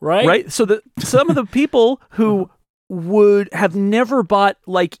people, right? Right? So some of the people who would have never bought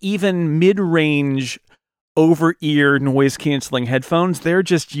like even mid-range over-ear noise-canceling headphones, they're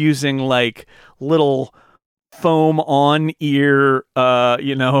just using like little foam on ear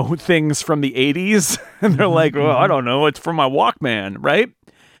things from the 80s and they're like, well, I don't know, it's for my Walkman, right?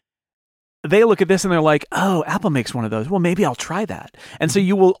 they look at this and they're like, oh, Apple makes one of those. Well, maybe I'll try that. And so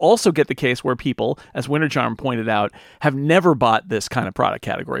you will also get the case where people, as Winter Charm pointed out, have never bought this kind of product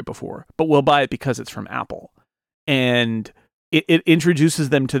category before, but will buy it because it's from Apple. And it introduces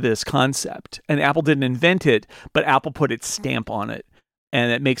them to this concept. And Apple didn't invent it, but Apple put its stamp on it.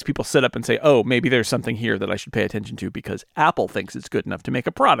 And it makes people sit up and say, oh, maybe there's something here that I should pay attention to because Apple thinks it's good enough to make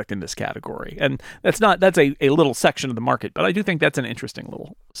a product in this category. And that's a little section of the market, but I do think that's an interesting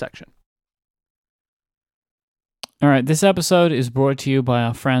little section. All right, this episode is brought to you by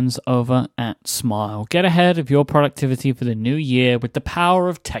our friends over at Smile. Get ahead of your productivity for the new year with the power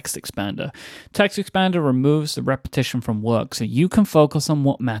of Text Expander. Text Expander removes the repetition from work so you can focus on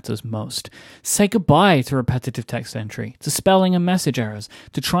what matters most. Say goodbye to repetitive text entry, to spelling and message errors,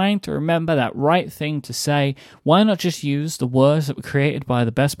 to trying to remember that right thing to say. Why not just use the words that were created by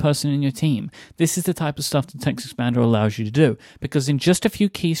the best person in your team? This is the type of stuff that Text Expander allows you to do, because in just a few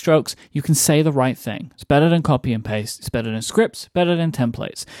keystrokes, you can say the right thing. It's better than copy and paste. It's better than scripts, better than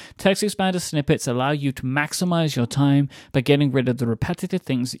templates. Text Expander snippets allow you to maximize your time by getting rid of the repetitive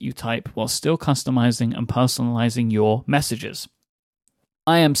things that you type while still customizing and personalizing your messages.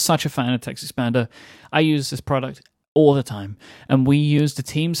 I am such a fan of Text Expander. I use this product all the time, and we use the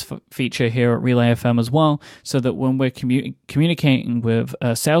Teams feature here at Relay FM as well, so that when we're communicating with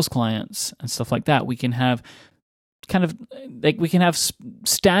sales clients and stuff like that, we can have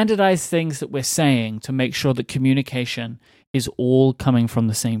standardized things that we're saying to make sure that communication is all coming from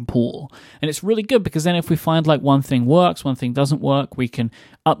the same pool. And it's really good because then if we find like one thing works, one thing doesn't work, we can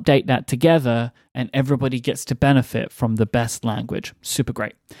update that together and everybody gets to benefit from the best language. Super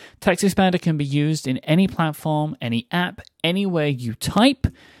great. Text Expander can be used in any platform, any app, anywhere you type.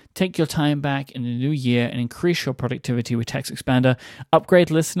 Take your time back in the new year and increase your productivity with Text Expander.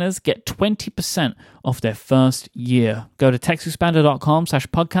 Upgrade listeners get 20% off their first year. Go to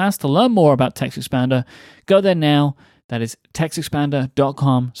textexpander.com/podcast to learn more about Text Expander. Go there now. That is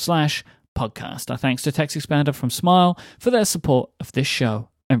textexpander.com/podcast. Our thanks to Text Expander from Smile for their support of this show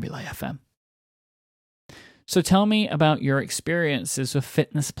and Relay FM. So tell me about your experiences with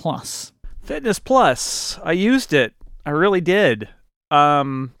Fitness Plus. Fitness Plus. I used it. I really did.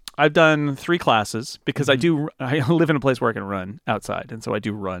 I've done 3 classes because I live in a place where I can run outside. And so I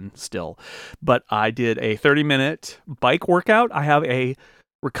do run still, but I did a 30-minute bike workout. I have a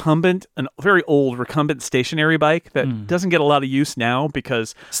very old recumbent stationary bike that doesn't get a lot of use now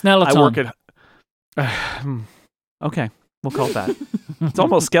because Snelliton. I work at, okay, we'll call it that. It's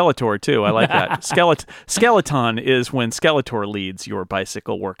almost Skeletor too. I like that. Skeleton is when Skeletor leads your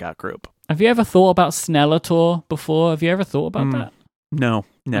bicycle workout group. Have you ever thought about Snellitor before? Have you ever thought about that? No,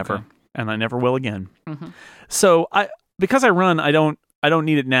 never. Okay. And I never will again. Mm-hmm. So because I run, I don't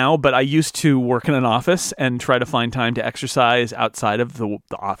need it now, but I used to work in an office and try to find time to exercise outside of the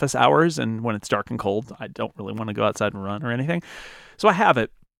office hours. And when it's dark and cold, I don't really want to go outside and run or anything. So I have it.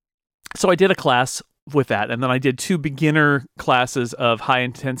 So I did a class with that. And then I did 2 beginner classes of high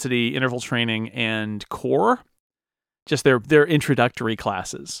intensity interval training and core, just their introductory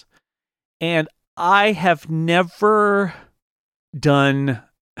classes. And I have never done,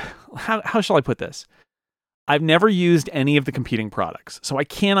 how shall I put this? I've never used any of the competing products, so I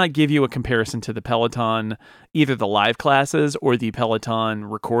cannot give you a comparison to the Peloton, either the live classes or the Peloton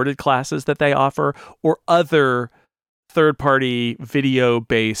recorded classes that they offer, or other third-party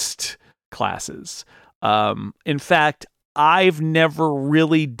video-based classes. In fact, I've never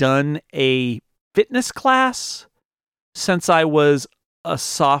really done a fitness class since I was a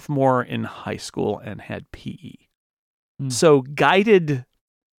sophomore in high school and had PE. So guided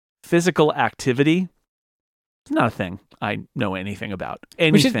physical activity is not a thing I know anything about.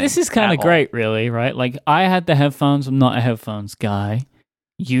 This is kind of great, really, right? Like, I had the headphones. I'm not a headphones guy.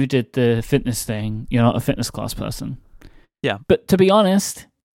 You did the fitness thing. You're not a fitness class person. Yeah. But to be honest,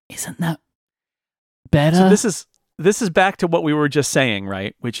 isn't that better? So this is back to what we were just saying,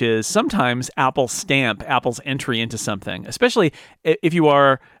 right? Which is sometimes Apple's entry into something, especially if you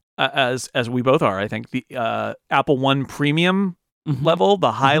are, as we both are, I think, the Apple One Premium level,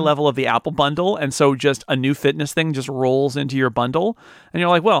 the high level of the Apple bundle. And so just a new fitness thing just rolls into your bundle. And you're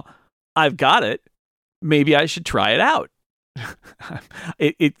like, well, I've got it. Maybe I should try it out.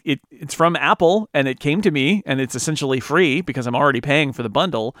 It's from Apple and it came to me and it's essentially free because I'm already paying for the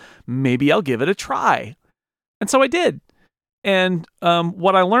bundle. Maybe I'll give it a try. And so I did. And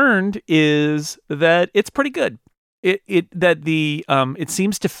what I learned is that it's pretty good. It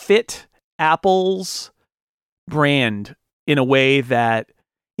seems to fit Apple's brand in a way that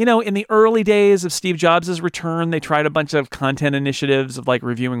in the early days of Steve Jobs' return, they tried a bunch of content initiatives of like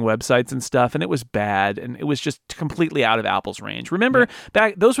reviewing websites and stuff, and it was bad, and it was just completely out of Apple's range. Remember,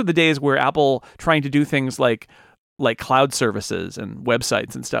 those were the days where Apple trying to do things like cloud services and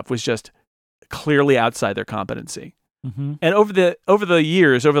websites and stuff was just clearly outside their competency. Mm-hmm. And over the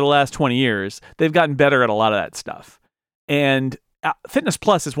years, over the last 20 years, they've gotten better at a lot of that stuff. And Fitness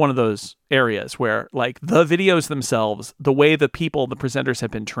Plus is one of those areas where, like, the videos themselves, the way the presenters have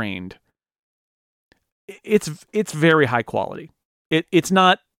been trained, it's very high quality. It's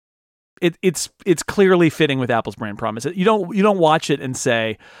clearly fitting with Apple's brand promise. You don't watch it and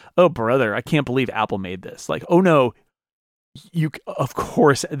say, "Oh, brother, I can't believe Apple made this." Like, "Oh no, of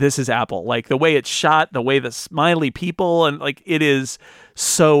course this is Apple." Like the way it's shot, the way the smiley people, and like it is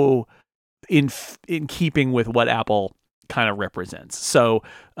so in keeping with what Apple kind of represents. So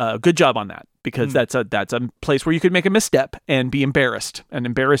good job on that, because that's a place where you could make a misstep and be embarrassed and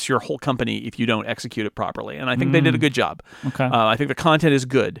embarrass your whole company if you don't execute it properly. And I think they did a good job. Okay. I think the content is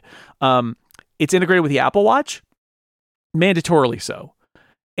good. It's integrated with the Apple Watch, mandatorily so.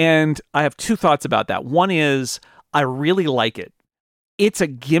 And I have two thoughts about that. One is I really like it. It's a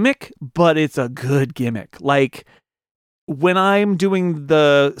gimmick, but it's a good gimmick. Like, when I'm doing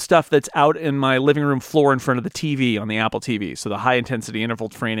the stuff that's out in my living room floor in front of the TV on the Apple TV, so the high intensity interval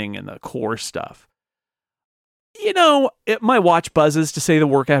training and the core stuff, my watch buzzes to say the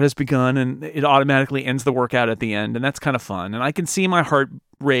workout has begun, and it automatically ends the workout at the end, and that's kind of fun. And I can see my heart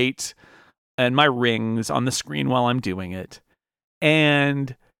rate and my rings on the screen while I'm doing it.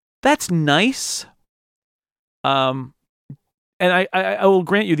 And that's nice. And I will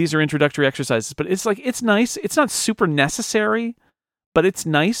grant you these are introductory exercises, but it's nice. It's not super necessary, but it's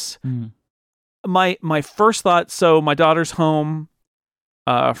nice. Mm. My first thought, so my daughter's home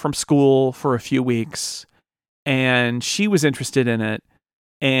from school for a few weeks, and she was interested in it,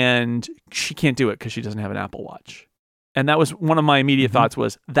 and she can't do it because she doesn't have an Apple Watch. And that was one of my immediate thoughts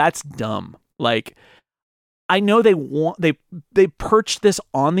was, that's dumb. Like, I know they perched this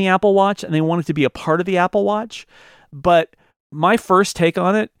on the Apple Watch and they want it to be a part of the Apple Watch, but my first take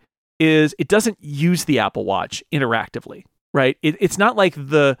on it is it doesn't use the Apple Watch interactively, right? It's not like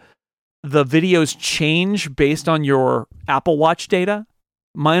the videos change based on your Apple Watch data.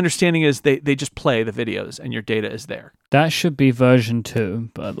 My understanding is they just play the videos and your data is there. That should be version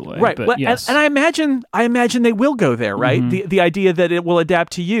 2, by the way. Right. But yes. And I imagine they will go there, right? Mm-hmm. The idea that it will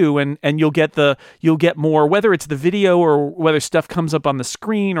adapt to you and you'll get more, whether it's the video or whether stuff comes up on the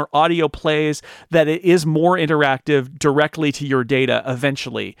screen or audio plays, that it is more interactive directly to your data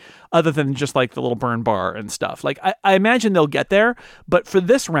eventually, other than just like the little burn bar and stuff. Like I imagine they'll get there, but for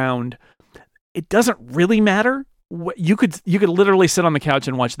this round, it doesn't really matter. You could literally sit on the couch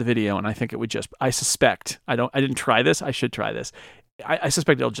and watch the video, and I think it would just. I suspect I didn't try this. I should try this. I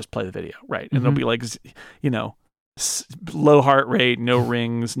suspect it'll just play the video, right? And it'll be like, low heart rate, no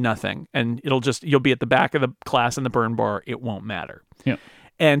rings, nothing, and you'll be at the back of the class in the burn bar. It won't matter. Yeah.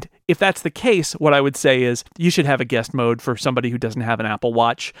 And if that's the case, what I would say is you should have a guest mode for somebody who doesn't have an Apple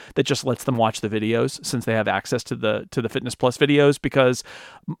Watch that just lets them watch the videos, since they have access to the Fitness Plus videos, because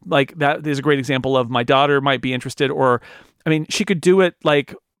like that is a great example of my daughter might be interested, or I mean, she could do it,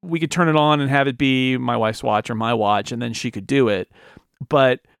 like we could turn it on and have it be my wife's watch or my watch, and then she could do it.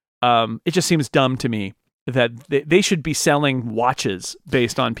 But it just seems dumb to me that they should be selling watches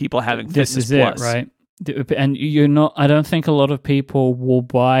based on people having Fitness Plus. This is it, right? And I don't think a lot of people will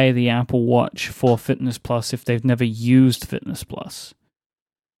buy the Apple Watch for Fitness Plus if they've never used Fitness Plus.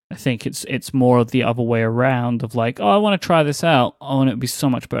 I think it's more of the other way around of like, oh, I want to try this out. Oh, and it would be so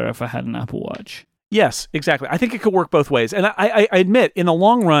much better if I had an Apple Watch. Yes, exactly. I think it could work both ways. And I admit, in the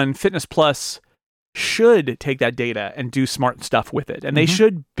long run, Fitness Plus should take that data and do smart stuff with it. And they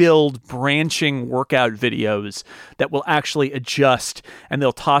should build branching workout videos that will actually adjust, and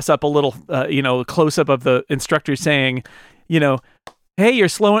they'll toss up a little, close up of the instructor saying, hey, you're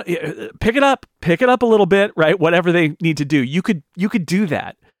slowing, pick it up a little bit, right? Whatever they need to do. You could do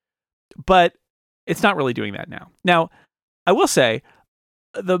that, but it's not really doing that now. Now, I will say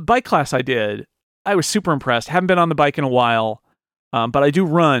the bike class I did, I was super impressed. Haven't been on the bike in a while, but I do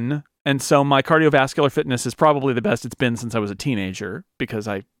run. And so my cardiovascular fitness is probably the best it's been since I was a teenager, because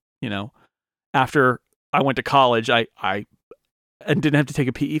after I went to college, I didn't have to take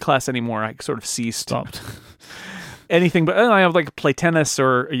a PE class anymore. I sort of stopped anything, but I have like play tennis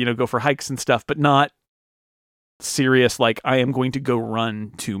or, go for hikes and stuff, but not serious. Like I am going to go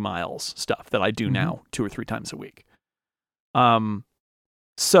run 2 miles stuff that I do now 2 or 3 times a week.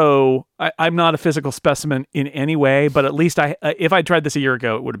 So I'm not a physical specimen in any way, but at least if I tried this a year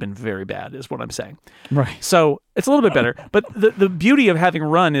ago, it would have been very bad, is what I'm saying. Right. So it's a little bit better. But the beauty of having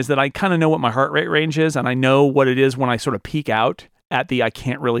run is that I kind of know what my heart rate range is, and I know what it is when I sort of peak out at the I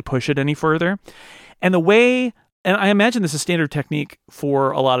can't really push it any further. And and I imagine this is standard technique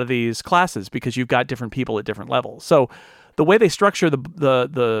for a lot of these classes because you've got different people at different levels. So the way they structure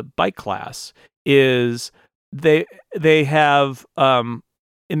the bike class is they have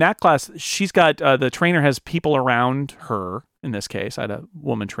in that class, she's got the trainer has people around her. In this case, I had a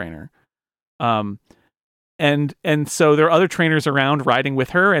woman trainer, and so there are other trainers around riding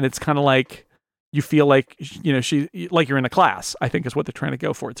with her, and it's kind of like you feel like she like you're in a class. I think is what they're trying to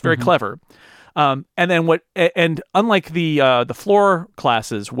go for. It's very clever. And unlike the floor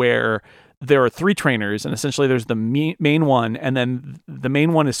classes where there are 3 trainers, and essentially there's the main one, and then the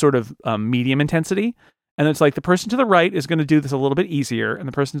main one is sort of medium intensity. And it's like the person to the right is going to do this a little bit easier, and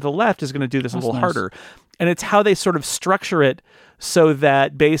the person to the left is going to do this a little harder. And it's how they sort of structure it so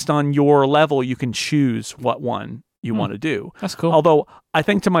that based on your level, you can choose what one you want to do. That's cool. Although I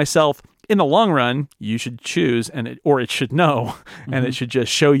think to myself, in the long run, you should choose, or it should know, and it should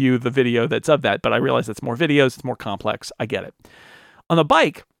just show you the video that's of that. But I realize that's more videos, it's more complex. I get it. On the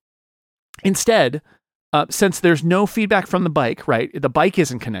bike, instead, since there's no feedback from the bike, right? The bike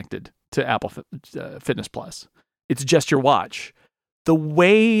isn't connected to Apple Fitness Plus. It's just your watch. The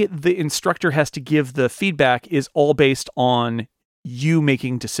way the instructor has to give the feedback is all based on you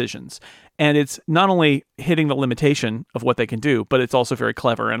making decisions. And it's not only hitting the limitation of what they can do, but it's also very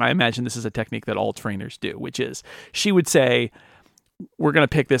clever. And I imagine this is a technique that all trainers do, which is she would say, we're going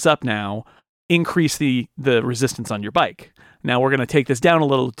to pick this up now, increase the resistance on your bike. Now we're going to take this down a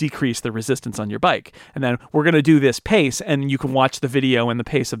little, decrease the resistance on your bike. And then we're going to do this pace, and you can watch the video and the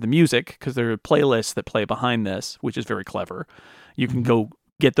pace of the music because there are playlists that play behind this, which is very clever. You can go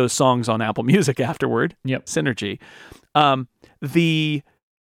get those songs on Apple Music afterward. Yep. Synergy.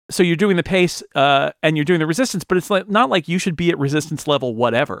 So you're doing the pace and you're doing the resistance, but it's not like you should be at resistance level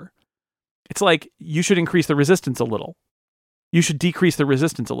whatever. It's like you should increase the resistance a little. You should decrease the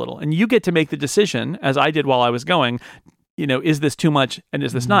resistance a little. And you get to make the decision, as I did while I was going, is this too much and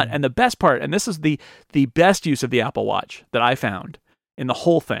is this not? And the best part, and this is the best use of the Apple Watch that I found in the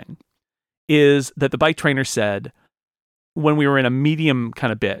whole thing, is that the bike trainer said, when we were in a medium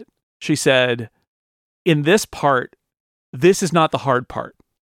kind of bit, she said, in this part, this is not the hard part.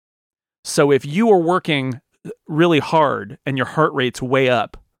 So if you are working really hard and your heart rate's way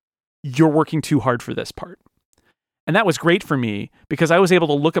up, you're working too hard for this part. And that was great for me because I was able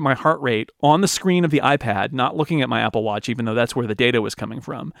to look at my heart rate on the screen of the iPad, not looking at my Apple Watch, even though that's where the data was coming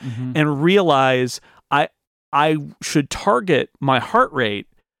from, and realize I should target my heart rate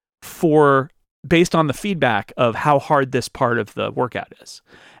based on the feedback of how hard this part of the workout is.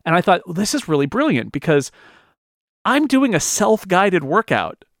 And I thought, well, this is really brilliant because I'm doing a self-guided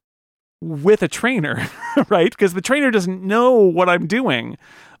workout with a trainer, right? Because the trainer doesn't know what I'm doing,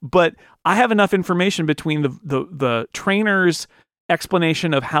 but I have enough information between the trainer's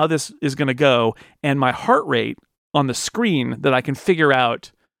explanation of how this is going to go and my heart rate on the screen that I can figure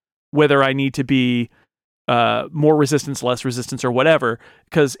out whether I need to be more resistance, less resistance, or whatever.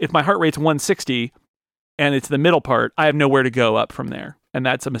 Because if my heart rate's 160 and it's the middle part, I have nowhere to go up from there. And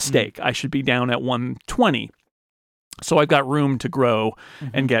that's a mistake. I should be down at 120. So I've got room to grow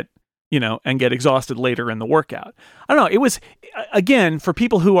and get exhausted later in the workout. I don't know. It was, again, for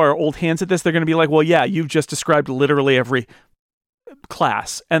people who are old hands at this, they're going to be like, well, yeah, you've just described literally every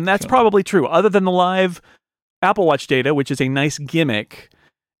class. And that's probably true. Other than the live Apple Watch data, which is a nice gimmick.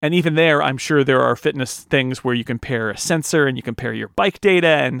 And even there, I'm sure there are fitness things where you compare a sensor and you compare your bike data,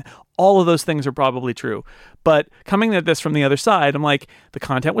 and all of those things are probably true. But coming at this from the other side, I'm like, the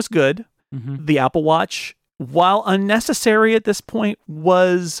content was good. The Apple Watch, while unnecessary at this point,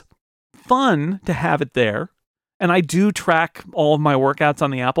 was fun to have it there. And I do track all of my workouts on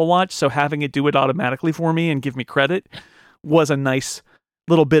the Apple Watch, so having it do it automatically for me and give me credit was a nice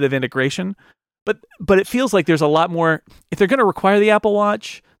little bit of integration. But it feels like there's a lot more, if they're going to require the Apple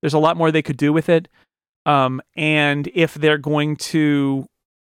Watch, there's a lot more they could do with it. And if they're going to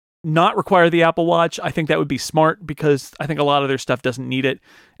not require the Apple Watch, I think that would be smart because I think a lot of their stuff doesn't need it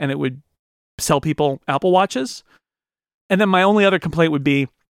and it would sell people Apple Watches. And then my only other complaint would be,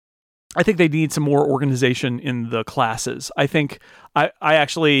 I think they need some more organization in the classes. I think I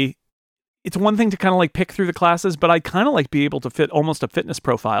actually, it's one thing to kind of like pick through the classes, but I kind of like be able to fit almost a fitness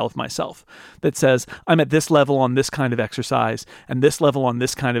profile of myself that says I'm at this level on this kind of exercise and this level on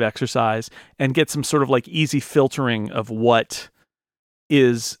this kind of exercise, and get some sort of like easy filtering of what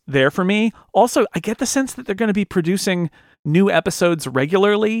is there for me. Also, I get the sense that they're going to be producing new episodes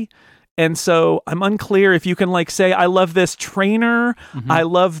regularly. And so I'm unclear if you can like say, I love this trainer, I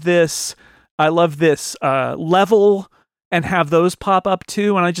love this level, and have those pop up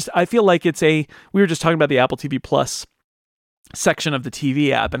too. And I feel like we were just talking about the Apple TV Plus section of the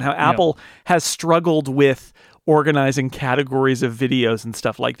TV app and how Apple has struggled with organizing categories of videos and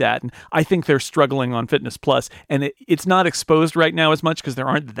stuff like that. And I think they're struggling on Fitness Plus, and it's not exposed right now as much because there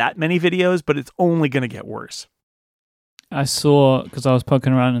aren't that many videos, but it's only going to get worse. I saw, because I was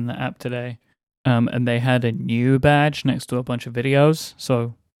poking around in the app today, and they had a new badge next to a bunch of videos.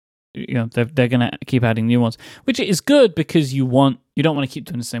 So, they're going to keep adding new ones, which is good because you don't want to keep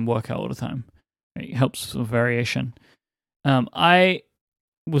doing the same workout all the time. It helps with variation. I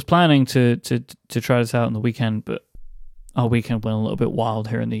was planning to try this out on the weekend, but our weekend went a little bit wild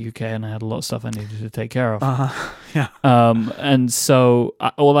here in the UK, and I had a lot of stuff I needed to take care of. Yeah. And so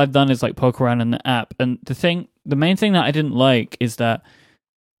all I've done is like poke around in the app, and the main thing that I didn't like is that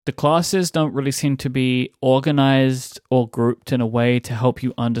the classes don't really seem to be organized or grouped in a way to help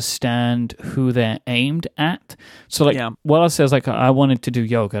you understand who they're aimed at. So what I say is I wanted to do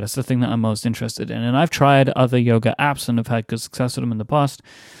yoga. That's the thing that I'm most interested in. And I've tried other yoga apps and have had good success with them in the past.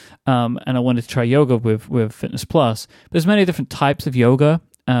 And I wanted to try yoga with Fitness Plus. There's many different types of yoga,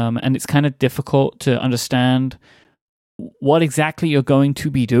 and it's kind of difficult to understand what exactly you're going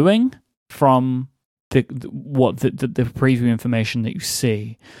to be doing from the preview information that you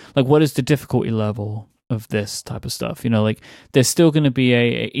see. Like, what is the difficulty level of this type of stuff? There's still going to be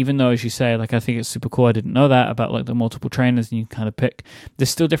even though, as you say, like, I think it's super cool. I didn't know that about like the multiple trainers, and you kind of pick. There's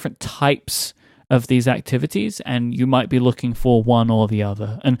still different types of these activities, and you might be looking for one or the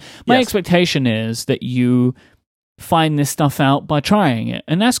other. And my expectation is that you find this stuff out by trying it,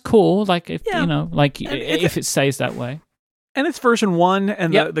 and that's cool. Like, if if it stays that way. And it's version 1,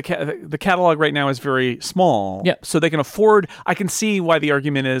 and the catalog right now is very small. Yep. So they can afford. I can see why the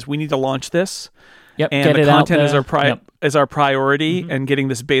argument is we need to launch this. Yep. And the content is our priority, and getting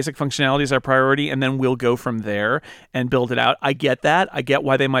this basic functionality is our priority, and then we'll go from there and build it out. I get that. I get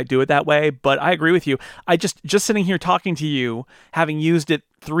why they might do it that way, but I agree with you. I just sitting here talking to you, having used it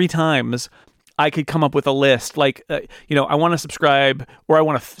 3 times, I could come up with a list like, I want to subscribe, or I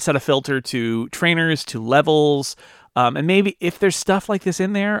want to set a filter to trainers, to levels. And maybe if there's stuff like this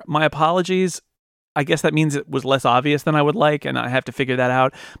in there, my apologies. I guess that means it was less obvious than I would like, and I have to figure that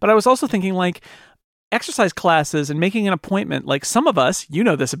out. But I was also thinking, like, exercise classes and making an appointment. Like, some of us, you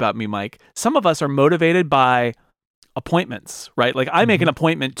know this about me, Mike, some of us are motivated by appointments, right? Like, I make an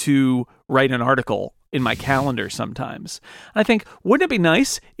appointment to write an article in my calendar sometimes. And I think, wouldn't it be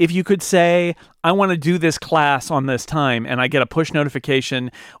nice if you could say, I want to do this class on this time, and I get a push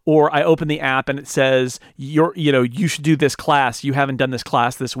notification, or I open the app and it says, you should do this class. You haven't done this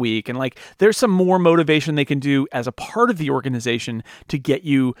class this week. And like, there's some more motivation they can do as a part of the organization to get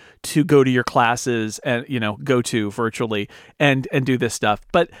you to go to your classes and, go to virtually and do this stuff.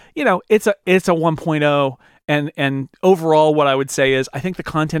 But, it's a 1.0. And overall, what I would say is I think the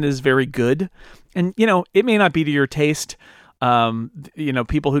content is very good. And, it may not be to your taste.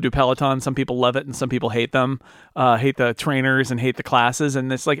 People who do Peloton, some people love it and some people hate them, hate the trainers and hate the classes.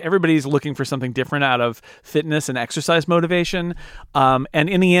 And it's like everybody's looking for something different out of fitness and exercise motivation. And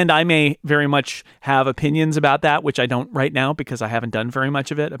in the end, I may very much have opinions about that, which I don't right now because I haven't done very much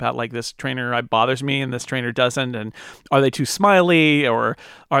of it, about like this trainer bothers me and this trainer doesn't. And are they too smiley, or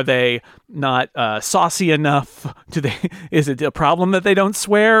are they not saucy enough? Is it a problem that they don't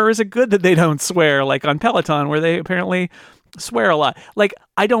swear, or is it good that they don't swear, like on Peloton where they apparently swear a lot? Like,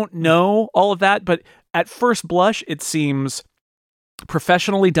 I don't know all of that, but at first blush, it seems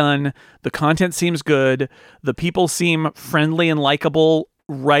professionally done. The content seems good. The people seem friendly and likable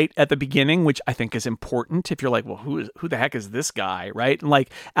right at the beginning, which I think is important. If you're like, well, who the heck is this guy, right? And like,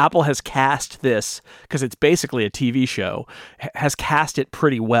 Apple has cast this, because it's basically a TV show, has cast it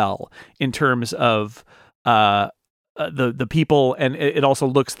pretty well in terms of the people, and it also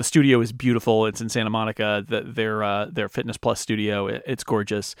looks, the studio is beautiful. It's in Santa Monica, their Fitness Plus studio. It's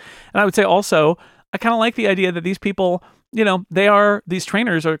gorgeous. And I would say also, I kind of like the idea that these people, these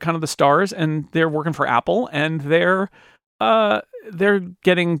trainers are kind of the stars, and they're working for Apple, and they're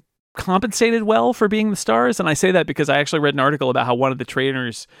getting compensated well for being the stars. And I say that because I actually read an article about how one of the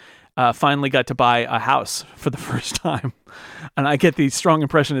trainers finally got to buy a house for the first time. And I get the strong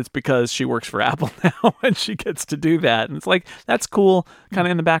impression it's because she works for Apple now and she gets to do that. And it's like, that's cool, kind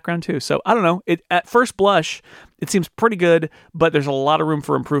of in the background too. So I don't know. At first blush, it seems pretty good, but there's a lot of room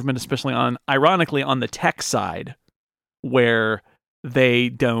for improvement, especially ironically, on the tech side, where they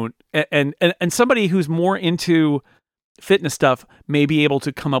don't, and somebody who's more into fitness stuff may be able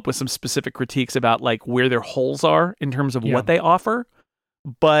to come up with some specific critiques about like where their holes are in terms of what they offer.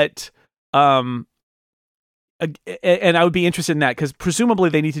 But and I would be interested in that because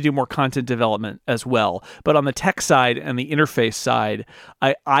presumably they need to do more content development as well. But on the tech side and the interface side,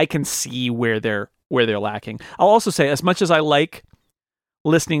 I can see where they're lacking. I'll also say, as much as I like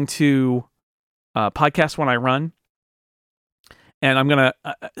listening to podcasts when I run, and I'm gonna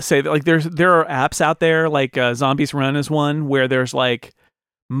say that like there are apps out there like Zombies Run is one where there's like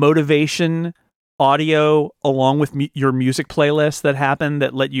motivation audio along with your music playlists that happen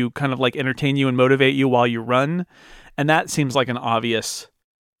that let you kind of like entertain you and motivate you while you run, and that seems like an obvious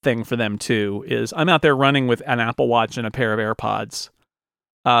thing for them too. Is I'm out there running with an Apple Watch and a pair of AirPods.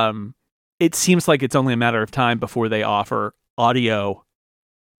 It seems like it's only a matter of time before they offer audio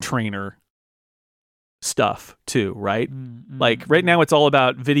trainer stuff too, right? Like right now it's all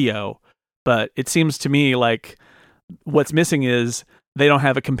about video, but it seems to me like what's missing is they don't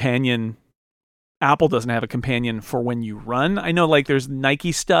have a companion. Apple doesn't have a companion for when you run. I know like there's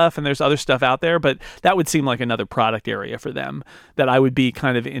Nike stuff and there's other stuff out there, but that would seem like another product area for them that I would be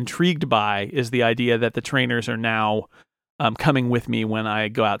kind of intrigued by, is the idea that the trainers are now coming with me when I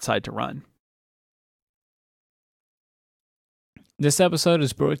go outside to run. This episode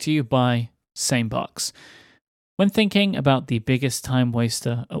is brought to you by SaneBox. When thinking about the biggest time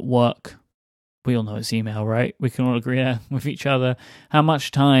waster at work, we all know it's email, right? We can all agree with each other. How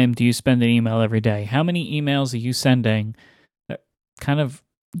much time do you spend in email every day? How many emails are you sending that kind of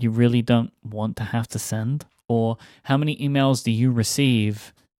you really don't want to have to send? Or how many emails do you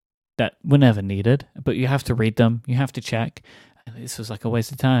receive that were never needed, but you have to read them, you have to check? This was like a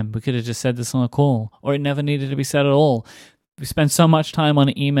waste of time. We could have just said this on a call, or it never needed to be said at all. We spend so much time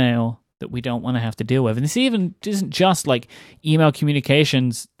on email that we don't want to have to deal with. And this even isn't just like email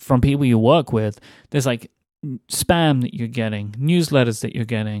communications from people you work with. There's like spam that you're getting, newsletters that you're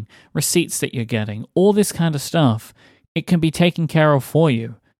getting, receipts that you're getting, all this kind of stuff. It can be taken care of for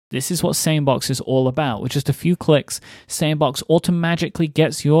you. This is what SaneBox is all about. With just a few clicks, SaneBox automatically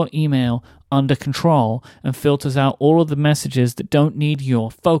gets your email under control and filters out all of the messages that don't need your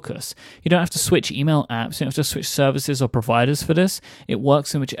focus. You don't have to switch email apps. You don't have to switch services or providers for this. It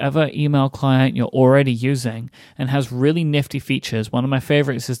works in whichever email client you're already using and has really nifty features. One of my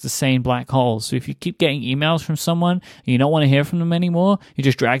favorites is the Sane Black Hole. So if you keep getting emails from someone and you don't want to hear from them anymore, you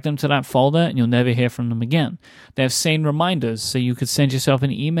just drag them to that folder and you'll never hear from them again. They have Sane Reminders, so you could send yourself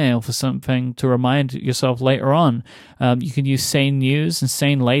an email for something to remind yourself later on. You can use Sane News and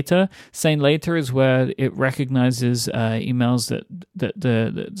Sane Later. Sane Later is where it recognizes emails that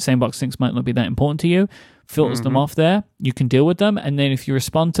the SaneBox thinks might not be that important to you, filters them off there. You can deal with them, and then if you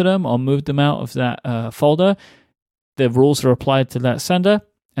respond to them or move them out of that folder, the rules are applied to that sender,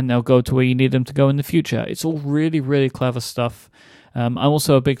 and they'll go to where you need them to go in the future. It's all really, really clever stuff. I'm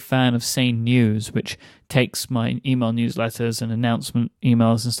also a big fan of Sane News, which takes my email newsletters and announcement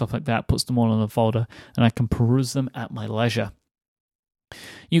emails and stuff like that, puts them all in a folder, and I can peruse them at my leisure.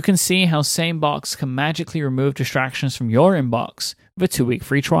 You can see how SaneBox can magically remove distractions from your inbox with a 2-week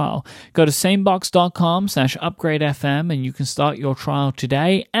free trial. Go to sanebox.com/upgradefm and you can start your trial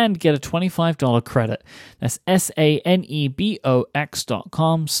today and get a $25 credit. That's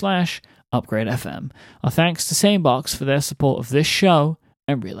sanebox.com/upgradefm. Our thanks to SaneBox for their support of this show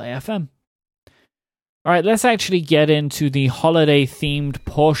and Relay FM. All right, let's actually get into the holiday-themed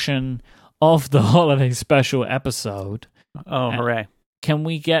portion of the holiday special episode. Oh, hooray. Can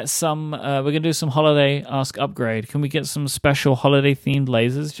we get some, we're going to do some holiday Ask Upgrade. Can we get some special holiday-themed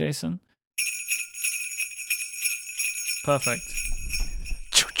lasers, Jason? Perfect.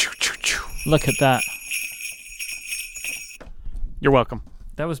 Look at that. You're welcome.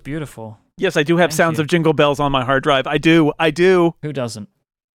 That was beautiful. Yes, I do have sounds of jingle bells on my hard drive. I do. Who doesn't?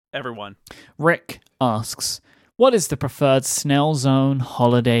 Everyone. Rick asks, what is the preferred Snell Zone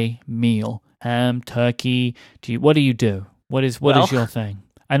holiday meal? Ham, turkey? What do you do? What is your thing?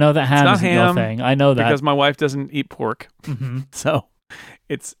 I know that ham isn't your thing. I know that. Because my wife doesn't eat pork. So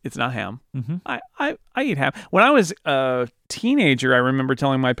it's not ham. I eat ham. When I was a teenager, I remember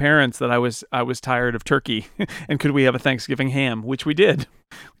telling my parents that I was tired of turkey and could we have a Thanksgiving ham, which we did,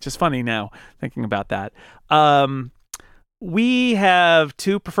 which is funny now thinking about that. We have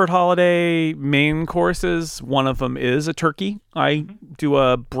 2 preferred holiday main courses. One of them is a turkey. I do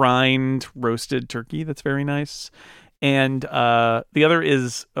a brined roasted turkey that's very nice. And the other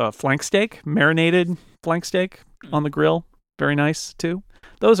is flank steak, marinated flank steak on the grill. Very nice, too.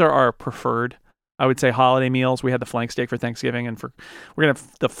 Those are our preferred, I would say, holiday meals. We had the flank steak for Thanksgiving, and we're going to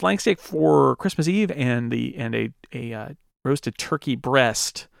have the flank steak for Christmas Eve and a roasted turkey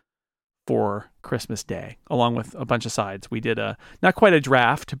breast for Christmas Day, along with a bunch of sides. We did not quite a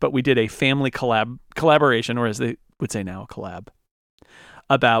draft, but we did a family collaboration, or as they would say now, a collab,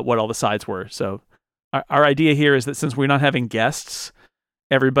 about what all the sides were. So our idea here is that since we're not having guests,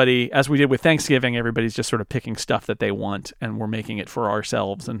 everybody, as we did with Thanksgiving, everybody's just sort of picking stuff that they want, and we're making it for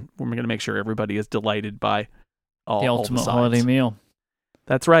ourselves, and we're going to make sure everybody is delighted by all the all ultimate sides. holiday meal.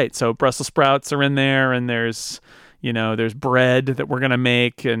 That's right. So Brussels sprouts are in there, and there's bread that we're going to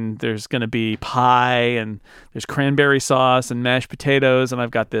make, and there's going to be pie, and there's cranberry sauce and mashed potatoes, and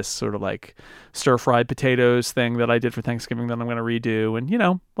I've got this sort of like stir-fried potatoes thing that I did for Thanksgiving that I'm going to redo, and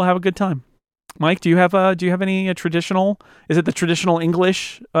we'll have a good time. Mike, do you have any traditional? Is it the traditional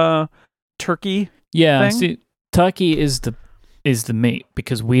English turkey? Yeah, thing? see, turkey is the meat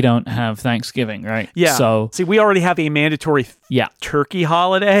because we don't have Thanksgiving, right? Yeah. So see, we already have a mandatory turkey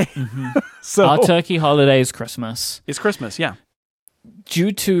holiday. Mm-hmm. So our turkey holiday is Christmas. It's Christmas, yeah.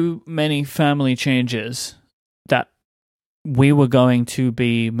 Due to many family changes, that we were going to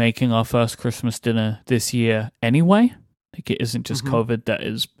be making our first Christmas dinner this year anyway. Like, it isn't just COVID that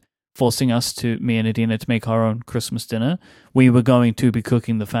is forcing us me and Adina, to make our own Christmas dinner. We were going to be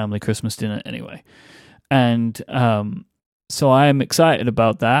cooking the family Christmas dinner anyway. And so I am excited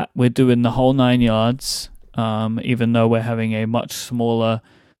about that. We're doing the whole 9 yards, even though we're having a much smaller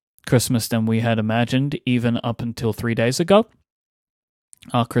Christmas than we had imagined, even up until 3 days ago.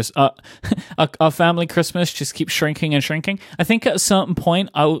 Our family Christmas just keeps shrinking and shrinking. I think at a certain point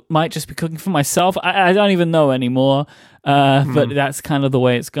I might just be cooking for myself. I don't even know anymore, but that's kind of the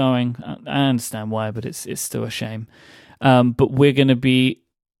way it's going. I understand why, but it's still a shame. But we're going to be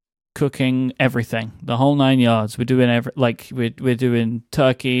cooking everything, the whole 9 yards. We're doing we're doing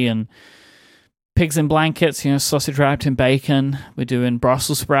turkey and pigs in blankets, sausage wrapped in bacon. We're doing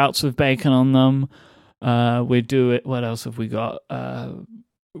Brussels sprouts with bacon on them. We do it. What else have we got?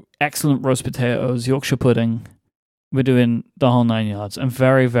 Excellent roast potatoes, Yorkshire pudding. We're doing the whole 9 yards. I'm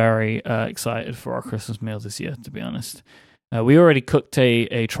very, very excited for our Christmas meal this year, to be honest. We already cooked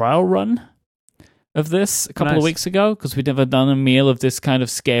a trial run of this a couple of weeks ago because we'd never done a meal of this kind of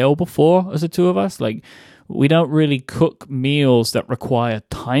scale before as the two of us. Like, we don't really cook meals that require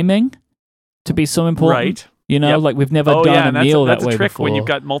timing to be so important. Right. Like we've never done a meal that way before. That's a trick when you've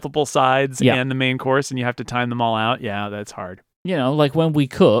got multiple sides and the main course and you have to time them all out. Yeah, that's hard. Like when we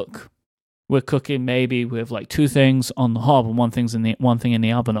cook, we're cooking maybe with like two things on the hob and one thing in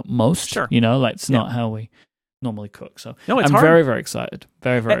the oven at most. Sure. It's not how we normally cook. So no, it's I'm hard. very, very excited.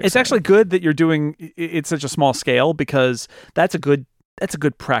 Very, very excited. It's actually good that you're doing it's such a small scale because that's a good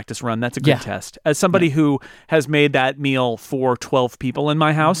practice run. That's a good test. As somebody who has made that meal for 12 people in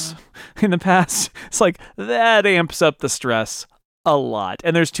my house in the past, it's like that amps up the stress a lot.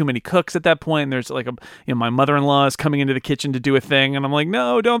 And there's too many cooks at that point. And there's like my mother-in-law is coming into the kitchen to do a thing, and I'm like,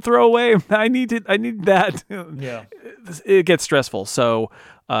 no, don't throw away. I need that. Yeah, it gets stressful. So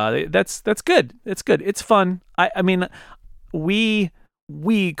that's good. It's good. It's fun. I mean, we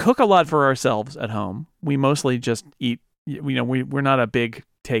cook a lot for ourselves at home. We mostly just eat. We're not a big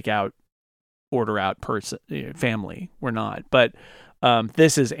takeout, order out family. We're not, but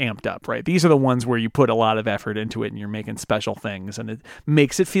this is amped up, right? These are the ones where you put a lot of effort into it and you're making special things and it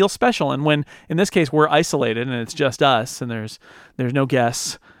makes it feel special. And when, in this case, we're isolated and it's just us and there's no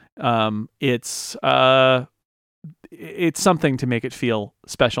guests, it's something to make it feel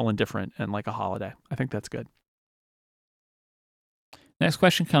special and different and like a holiday. I think that's good. Next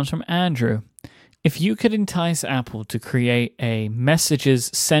question comes from Andrew. If you could entice Apple to create a messages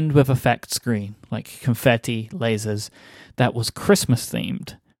send with effect screen, like confetti, lasers, that was Christmas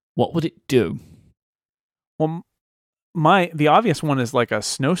themed, what would it do? Well, the obvious one is like a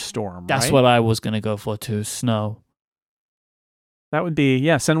snowstorm. That's right? what I was going to go for too, snow. That would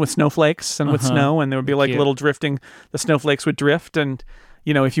be, send with snowflakes, send with snow, and there would be like little drifting, the snowflakes would drift, and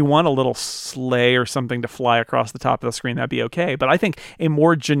if you want a little sleigh or something to fly across the top of the screen, that'd be okay. But I think a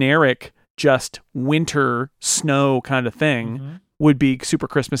more generic just winter snow kind of thing would be super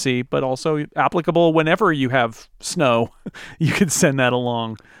Christmassy, but also applicable whenever you have snow. You could send that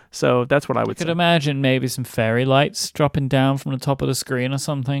along. So that's what I would say. Could imagine maybe some fairy lights dropping down from the top of the screen or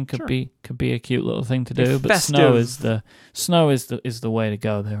something. Could be a cute little thing to do. But snow is the way to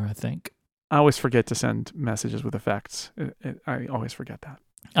go there, I think. I always forget to send messages with effects. I always forget that.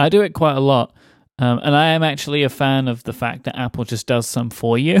 I do it quite a lot. And I am actually a fan of the fact that Apple just does some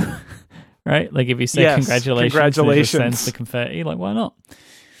for you. Right? Like if you say congratulations, it just sends the confetti. Like, why not?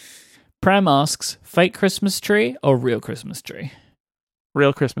 Pram asks, fake Christmas tree or real Christmas tree?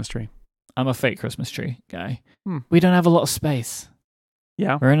 Real Christmas tree. I'm a fake Christmas tree guy. We don't have a lot of space.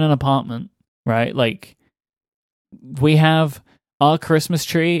 Yeah. We're in an apartment, right? Like, we have Our Christmas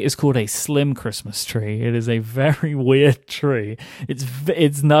tree is called a slim Christmas tree. It is a very weird tree.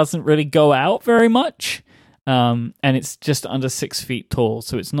 It doesn't really go out very much, and it's just under 6 feet tall,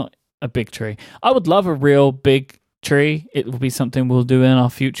 so it's not a big tree. I would love a real big tree. It will be something we'll do in our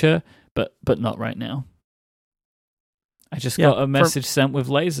future, but not right now. I just got a message sent with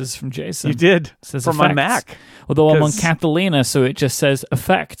lasers from Jason. You did? It says from effects. my Mac. Although I'm on Catalina, so it just says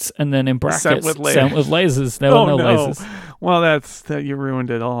effects, and then in brackets, sent with lasers. There were no lasers. Well, you ruined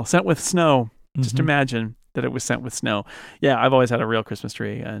it all. Sent with snow. Just imagine that it was sent with snow. Yeah, I've always had a real Christmas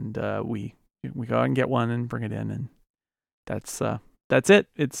tree, and we go out and get one and bring it in, and that's it.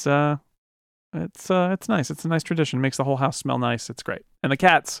 It's nice. It's a nice tradition. It makes the whole house smell nice. It's great. And the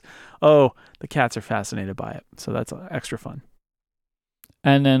cats are fascinated by it. So that's extra fun.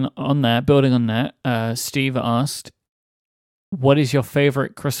 And then building on that, Steve asked, what is your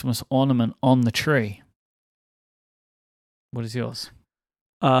favorite Christmas ornament on the tree? What is yours?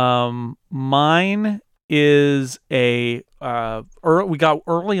 Mine is we got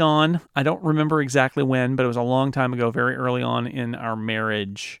early on. I don't remember exactly when, but it was a long time ago, very early on in our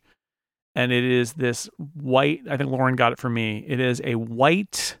marriage. And it is this white, I think Lauren got it for me. It is a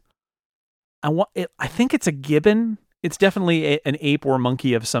white, I think it's a gibbon. It's definitely an ape or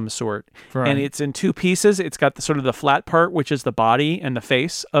monkey of some sort. Right. And it's in two pieces. It's got the sort of the flat part, which is the body and the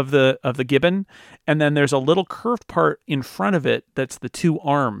face of the gibbon. And then there's a little curved part in front of it that's the two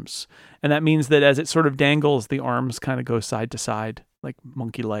arms. And that means that as it sort of dangles, the arms kind of go side to side, like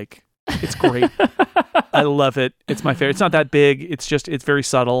monkey-like. It's great. I love it. It's my favorite. It's not that big. It's very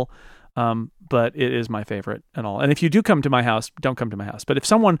subtle. But it is my favorite and all. And if you do come to my house, don't come to my house. But if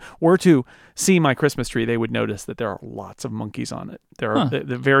someone were to see my Christmas tree, they would notice that there are lots of monkeys on it. There are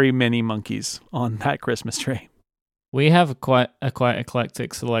very many monkeys on that Christmas tree. We have a quite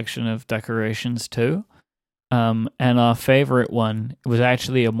eclectic selection of decorations too. And our favorite one was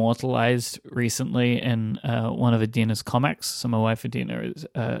actually immortalized recently in one of Adina's comics. So my wife Adina is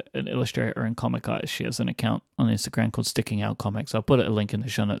an illustrator and comic artist. She has an account on Instagram called Sticking Out Comics. I'll put a link in the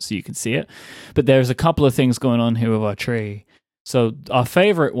show notes so you can see it. But there's a couple of things going on here with our tree. So our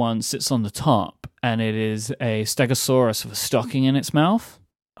favorite one sits on the top, and it is a Stegosaurus with a stocking in its mouth.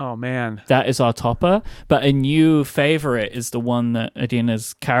 Oh, man. That is our topper. But a new favorite is the one that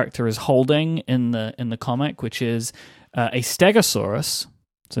Adina's character is holding in the comic, which is a Stegosaurus.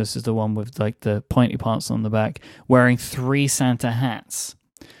 So this is the one with like the pointy parts on the back, wearing 3 Santa hats.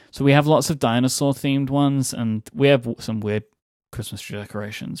 So we have lots of dinosaur-themed ones, and we have some weird Christmas tree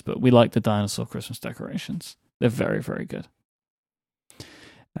decorations, but we like the dinosaur Christmas decorations. They're very, very good.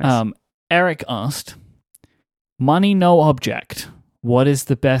 Nice. Eric asked, money no object. What is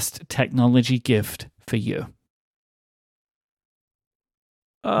the best technology gift for you?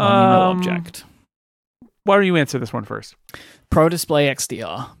 No object. Why don't you answer this one first? Pro Display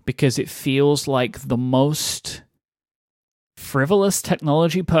XDR, because it feels like the most frivolous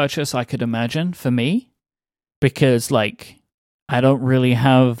technology purchase I could imagine for me, because like I don't really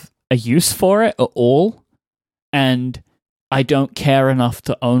have a use for it at all, and I don't care enough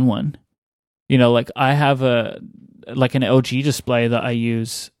to own one. You know, like I have an LG display that I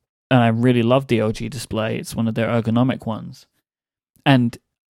use, and I really love the LG display. It's one of their ergonomic ones, and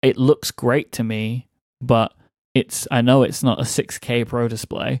it looks great to me, but I know it's not a 6K Pro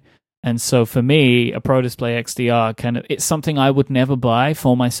Display. And so for me, a Pro Display XDR it's something I would never buy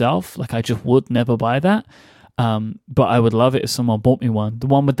for myself. Like I just would never buy that. But I would love it if someone bought me one. The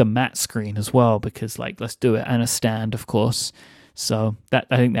one with the matte screen as well, because like, let's do it. And a stand, of course. So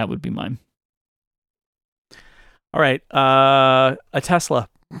I think that would be mine. All right. A Tesla.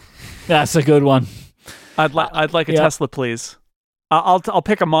 That's a good one. I'd like a Tesla, please. I'll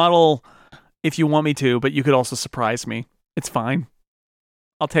pick a model if you want me to, but you could also surprise me. It's fine.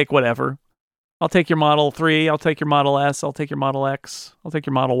 I'll take whatever. I'll take your Model 3. I'll take your Model S. I'll take your Model X. I'll take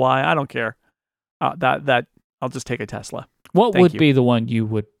your Model Y. I don't care. I'll just take a Tesla. What would be the one you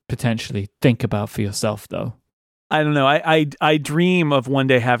would potentially think about for yourself, though? I don't know. I dream of one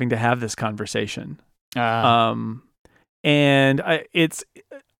day having to have this conversation. And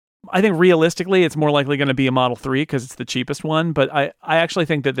I think realistically, it's more likely going to be a Model 3 because it's the cheapest one. But I actually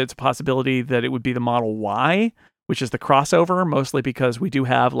think that it's a possibility that it would be the Model Y, which is the crossover, mostly because we do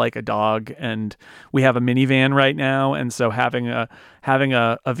have like a dog and we have a minivan right now. And so having a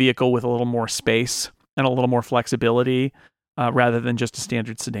vehicle with a little more space and a little more flexibility rather than just a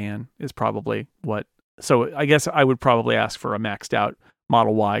standard sedan is probably what. So I guess I would probably ask for a maxed out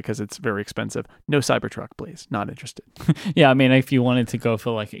Model Y because it's very expensive. No Cybertruck, please. Not interested. Yeah, I mean, if you wanted to go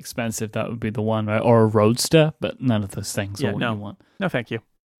for like expensive, that would be the one, right? Or a Roadster, but none of those things are what you want. No, thank you.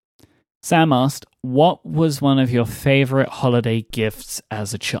 Sam asked, what was one of your favorite holiday gifts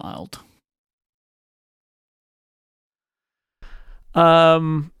as a child?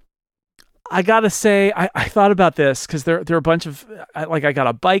 I gotta say, I thought about this because there are a bunch of I got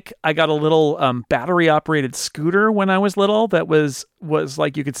a bike, I got a little battery operated scooter when I was little that was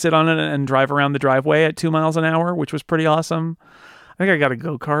like you could sit on it and drive around the driveway at 2 miles an hour, which was pretty awesome. I think I got a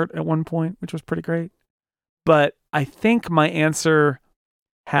go-kart at one point, which was pretty great. But I think my answer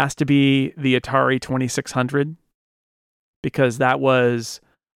has to be the Atari 2600 because that was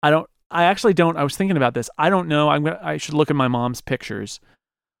I was thinking about this. I don't know. I should look at my mom's pictures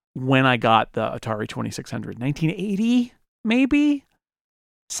when I got the Atari 2600. 1980 maybe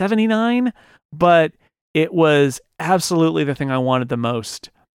 79, but it was absolutely the thing I wanted the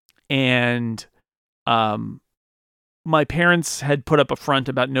most. And my parents had put up a front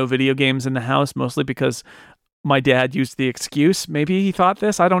about no video games in the house, mostly because my dad used the excuse, maybe he thought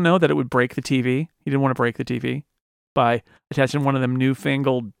this, I don't know, that it would break the TV. He didn't want to break the TV by attaching one of them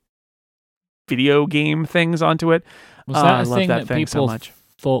newfangled video game things onto it. Was that a love thing that thing so people much.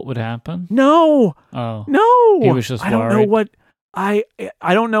 thought would happen? No. Oh. No. He was just I don't know worried. what I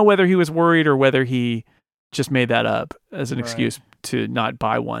don't know whether he was worried or whether he just made that up as an excuse to not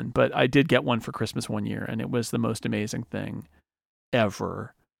buy one, but I did get one for Christmas one year and it was the most amazing thing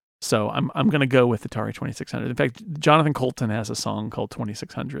ever. So I'm going to go with Atari 2600. In fact, Jonathan Colton has a song called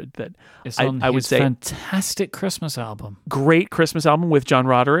 2600 that It's on I would his say fantastic Christmas album. great Christmas album with John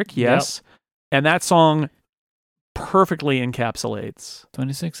Roderick. Yes. Yep. And that song perfectly encapsulates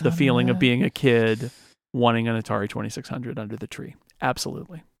 2600. the feeling of being a kid wanting an Atari 2600 under the tree.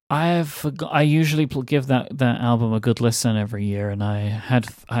 Absolutely. I usually give that album a good listen every year, and I have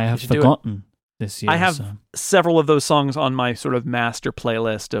forgotten this year. I have several of those songs on my sort of master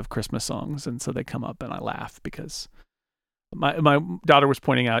playlist of Christmas songs, and so they come up and I laugh because my daughter was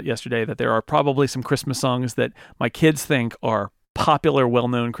pointing out yesterday that there are probably some Christmas songs that my kids think are popular,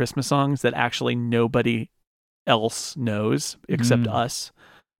 well-known Christmas songs that actually nobody else knows except us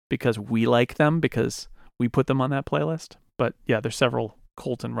because we like them because we put them on that playlist. But yeah, there's several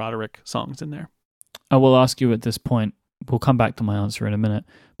Colton Roderick songs in there. I will ask you at this point, we'll come back to my answer in a minute,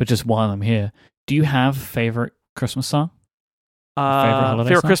 but just while I'm here, do you have favorite Christmas song?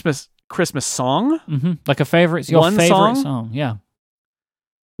 Favorite Christmas song? Mm-hmm. Like a favorite, your one favorite song? Yeah.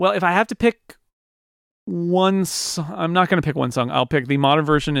 Well, if I have to pick one song, I'm not going to pick one song. I'll pick the modern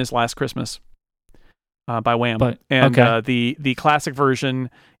version is Last Christmas by Wham. The classic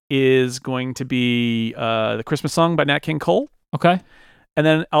version is going to be the Christmas song by Nat King Cole. Okay. And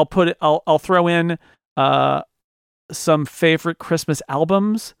then I'll throw in some favorite Christmas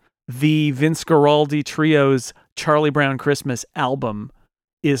albums. The Vince Guaraldi Trio's Charlie Brown Christmas album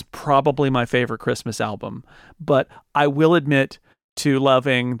is probably my favorite Christmas album. But I will admit to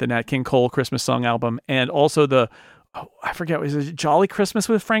loving the Nat King Cole Christmas song album and also I forget, was it Jolly Christmas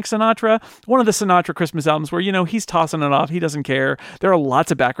with Frank Sinatra? One of the Sinatra Christmas albums where, he's tossing it off. He doesn't care. There are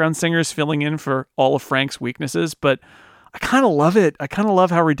lots of background singers filling in for all of Frank's weaknesses, but I kind of love it. I kind of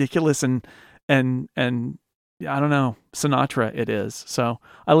love how ridiculous and I don't know, Sinatra it is. So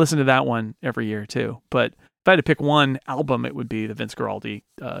I listen to that one every year too. But if I had to pick one album, it would be the Vince Guaraldi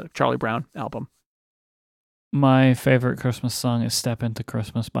Charlie Brown album. My favorite Christmas song is Step Into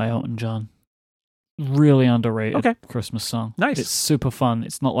Christmas by Elton John. Really underrated Christmas song. Nice. It's super fun.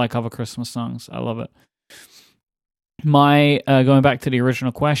 It's not like other Christmas songs. I love it. My going back to the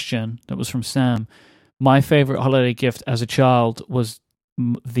original question that was from Sam, my favorite holiday gift as a child was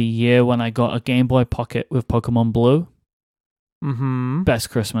the year when I got a Game Boy Pocket with Pokemon Blue. Mm-hmm.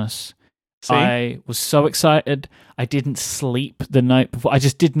 Best Christmas. See? I was so excited. I didn't sleep the night before. I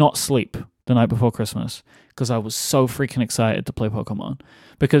just did not sleep the night before Christmas because I was so freaking excited to play Pokemon.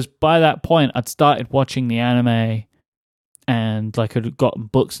 Because by that point, I'd started watching the anime and I'd gotten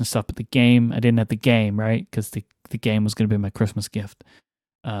books and stuff, but I didn't have the game, right? Because the game was going to be my Christmas gift.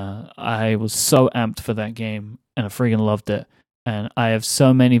 I was so amped for that game and I freaking loved it. And I have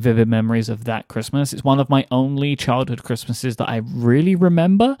so many vivid memories of that Christmas. It's one of my only childhood Christmases that I really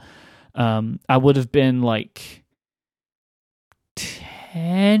remember. I would have been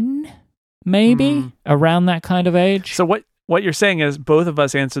 10, maybe, around that kind of age. So what you're saying is both of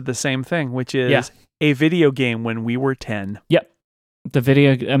us answered the same thing, which is a video game when we were 10. Yep. The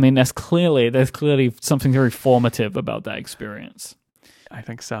video, there's clearly something very formative about that experience. I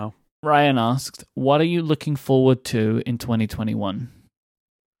think so. Ryan asked, what are you looking forward to in 2021?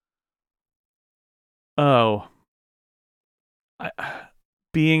 Oh.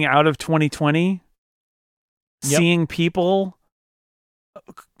 Being out of 2020, seeing people,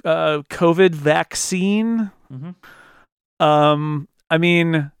 COVID vaccine. Mm-hmm.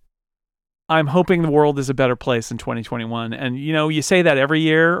 I'm hoping the world is a better place in 2021. And you say that every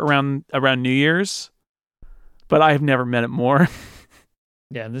year around New Year's, but I have never meant it more.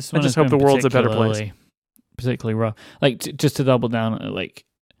 Yeah, this I one just hope the world's a better place. Particularly rough. Like just to double down, like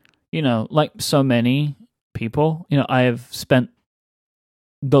like so many people, I have spent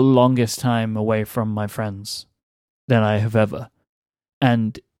the longest time away from my friends than I have ever.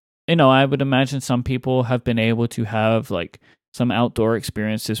 And I would imagine some people have been able to have like some outdoor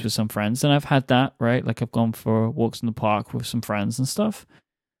experiences with some friends, and I've had that, right? Like I've gone for walks in the park with some friends and stuff.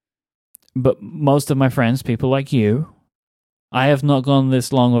 But most of my friends, people like you, I have not gone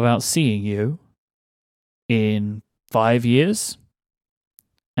this long without seeing you in 5 years.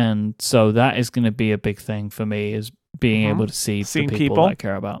 And so that is going to be a big thing for me, is being able to see the people that I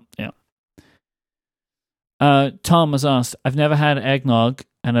care about. Yeah. Tom has asked, I've never had eggnog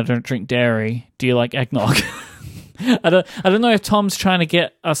and I don't drink dairy. Do you like eggnog? I don't know if Tom's trying to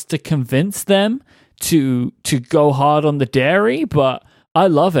get us to convince them to go hard on the dairy, but I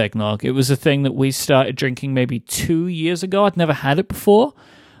love eggnog. It was a thing that we started drinking maybe 2 years ago. I'd never had it before.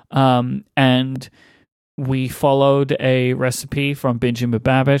 And we followed a recipe from Binging with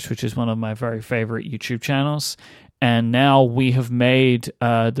Babish, which is one of my very favorite YouTube channels. And now we have made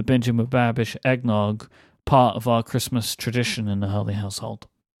the Binging with Babish eggnog part of our Christmas tradition in the Hurley household.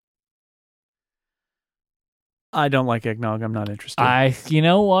 I don't like eggnog. I'm not interested. You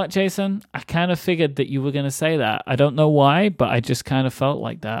know what, Jason? I kind of figured that you were going to say that. I don't know why, but I just kind of felt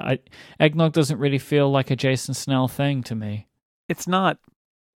like that. Eggnog doesn't really feel like a Jason Snell thing to me. It's not.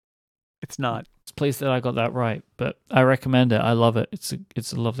 It's not. It's pleased that I got that right, but I recommend it. I love it.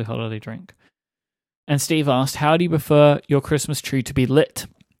 It's a lovely holiday drink. And Steve asked, how do you prefer your Christmas tree to be lit?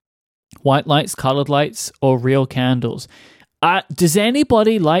 White lights, colored lights, or real candles? Does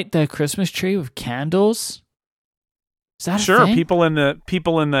anybody light their Christmas tree with candles? Is that sure? A thing? People in the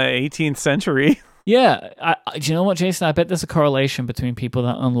 18th century. Yeah. Do you know what, Jason? I bet there's a correlation between people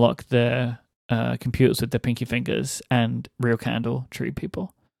that unlock their computers with their pinky fingers and real candle tree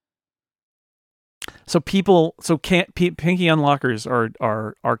people. So pinky unlockers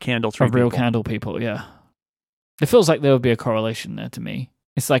are candle tree people. Real candle people, yeah. It feels like there would be a correlation there to me.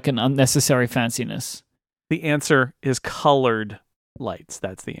 It's like an unnecessary fanciness. The answer is colored lights.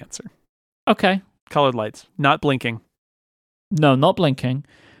 That's the answer. Okay. Colored lights, not blinking. No, not blinking.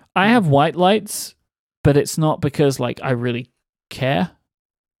 I have white lights, but it's not because like I really care.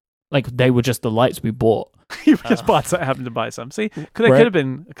 Like they were just the lights we bought. You just happened to buy some. See, they could have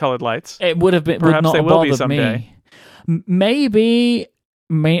been colored lights. It would have been. Perhaps would not they will be bothered someday. Me. Maybe.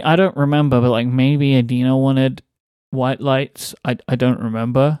 I don't remember, but like maybe Adina wanted white lights. I don't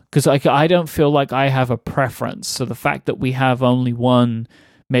remember because I don't feel like I have a preference. So the fact that we have only one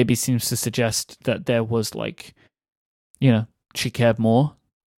maybe seems to suggest that there was like, she cared more.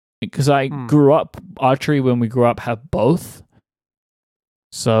 Because I grew up, our tree when we grew up had both.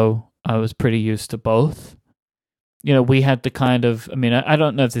 So I was pretty used to both. We had the kind of, I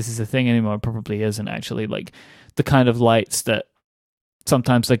don't know if this is a thing anymore. It probably isn't actually. Like the kind of lights that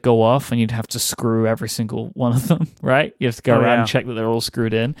sometimes they go off and you'd have to screw every single one of them, right? You have to go around and check that they're all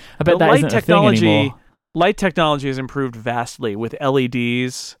screwed in. I bet that isn't a thing anymore. Light technology has improved vastly with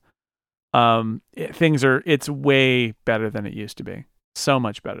LEDs. It's way better than it used to be. So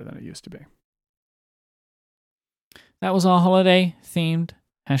much better than it used to be. That was our holiday themed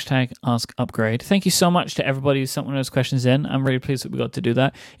 #AskUpgrade. Thank you so much to everybody who sent one of those questions in. I'm really pleased that we got to do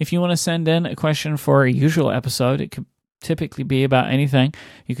that. If you want to send in a question for a usual episode, it could typically be about anything.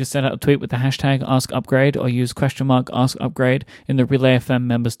 You can send out a tweet with the #AskUpgrade or use !AskUpgrade in the Relay FM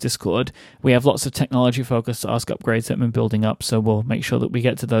members Discord. We have lots of technology focused Ask Upgrades that have been building up, so we'll make sure that we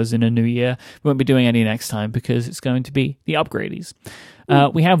get to those in a new year. We won't be doing any next time because it's going to be the Upgradies.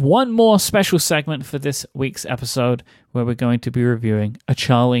 We have one more special segment for this week's episode where we're going to be reviewing a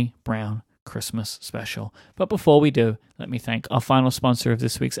Charlie Brown Christmas special. But before we do, let me thank our final sponsor of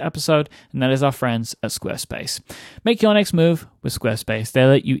this week's episode, and that is our friends at Squarespace. Make your next move with Squarespace. They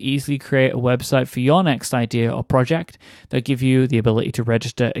let you easily create a website for your next idea or project. They'll give you the ability to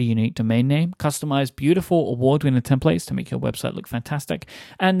register a unique domain name, customize beautiful award-winning templates to make your website look fantastic,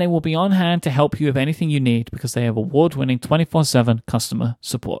 and they will be on hand to help you with anything you need because they have award-winning 24/7 customer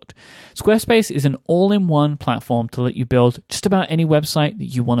support. Squarespace is an all-in-one platform to let you build just about any website that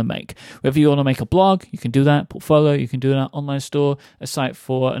you want to make. Whether you want to make a blog, you can do that. Portfolio, you can do that. Online store, a site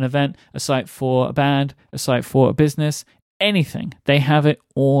for an event, a site for a band, a site for a business. anything, they have it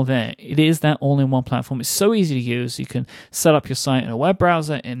all there. It is that all-in-one platform. It's so easy to use. You can set up your site in a web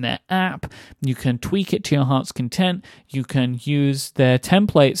browser, in their app. You can tweak it to your heart's content. You can use their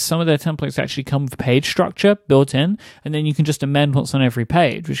templates. Some of their templates actually come with page structure built in, and then you can just amend what's on every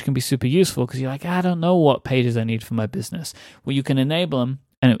page, which can be super useful because you're like, I don't know what pages I need for my business. Well, you can enable them,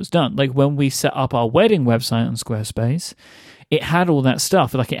 and it was done. Like when we set up our wedding website on Squarespace, it had all that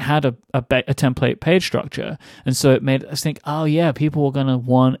stuff. Like it had a template page structure. And so it made us think, oh yeah, people were going to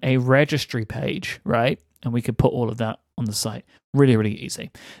want a registry page, right? And we could put all of that on the site. Really, really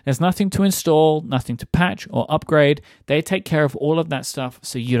easy. There's nothing to install, nothing to patch or upgrade. They take care of all of that stuff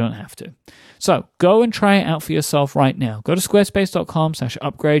so you don't have to. So go and try it out for yourself right now. Go to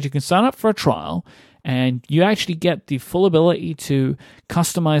squarespace.com/upgrade. You can sign up for a trial and you actually get the full ability to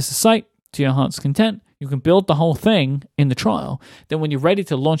customize the site to your heart's content. You can build the whole thing in the trial. Then when you're ready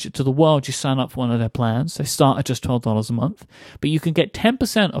to launch it to the world, you sign up for one of their plans. They start at just $12 a month. But you can get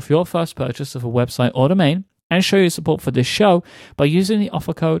 10% off your first purchase of a website or domain and show your support for this show by using the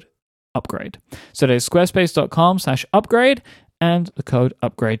offer code UPGRADE. So there's squarespace.com/upgrade and the code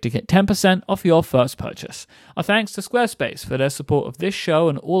UPGRADE to get 10% off your first purchase. Our thanks to Squarespace for their support of this show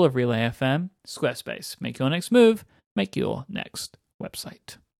and all of Relay FM. Squarespace, make your next move, make your next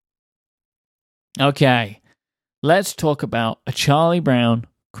website. Okay, let's talk about A Charlie Brown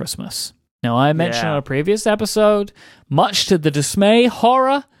Christmas. Now, I mentioned on a previous episode, much to the dismay,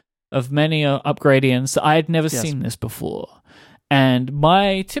 horror of many Upgradians, I had never seen this before. And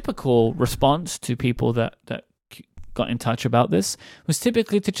my typical response to people that got in touch about this was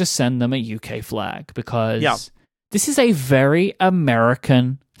typically to just send them a UK flag because this is a very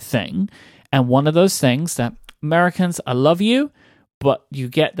American thing. And one of those things that Americans, I love you, but you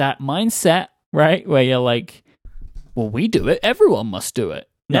get that mindset, right? Where you're like, well, we do it. Everyone must do it.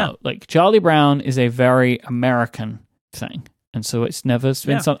 No, like Charlie Brown is a very American thing. And so it's never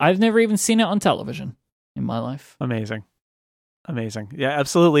been something, I've never even seen it on television in my life. Amazing. Yeah,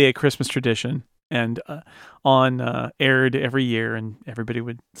 absolutely a Christmas tradition. And aired every year and everybody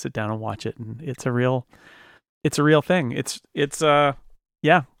would sit down and watch it. And it's a real thing.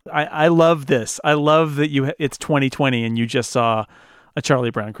 I love this. I love that it's 2020 and you just saw A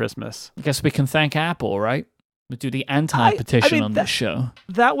Charlie Brown Christmas. I guess we can thank Apple, right? We do the anti-petition on this show.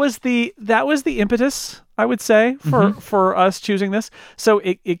 That was the impetus, I would say, for us choosing this. So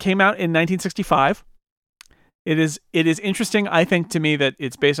it came out in 1965. It is interesting, I think, to me that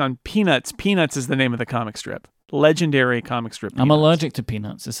it's based on Peanuts. Peanuts is the name of the comic strip. Legendary comic strip. Peanuts. I'm allergic to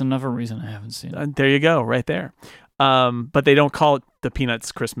Peanuts. It's another reason I haven't seen it. There you go, right there. But they don't call it the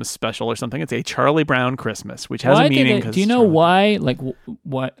Peanuts Christmas Special or something. It's a Charlie Brown Christmas, which has a meaning. Do you know why? Like,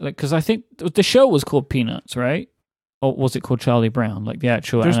 why? Like, because I think the show was called Peanuts, right? Or was it called Charlie Brown? Like the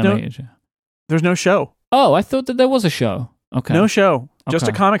actual animated show? There's no show. Oh, I thought that there was a show. Okay. No show. Just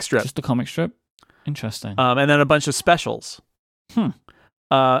a comic strip. Just a comic strip. Interesting. And then a bunch of specials.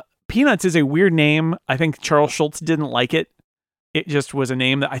 Peanuts is a weird name. I think Charles Schultz didn't like it. It just was a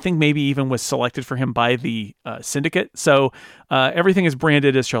name that I think maybe even was selected for him by the syndicate. So everything is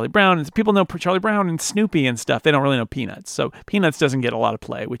branded as Charlie Brown. And people know Charlie Brown and Snoopy and stuff. They don't really know Peanuts. So Peanuts doesn't get a lot of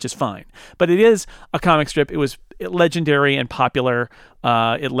play, which is fine. But it is a comic strip. It was legendary and popular.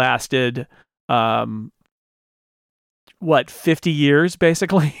 It lasted, 50 years,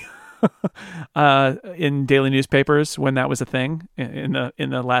 basically? In daily newspapers when that was a thing in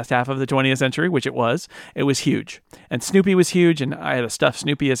the last half of the 20th century, which it was huge. And Snoopy was huge, and I had a stuffed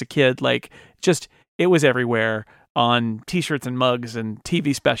Snoopy as a kid. Like, just it was everywhere on T-shirts and mugs and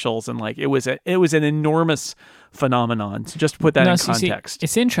TV specials, and like it was an enormous phenomenon. So just to put that in context,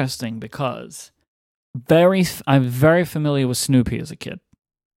 it's interesting because I'm very familiar with Snoopy as a kid.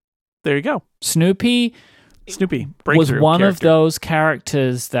 There you go, Snoopy was one of those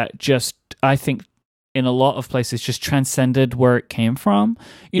characters that just, I think, in a lot of places just transcended where it came from.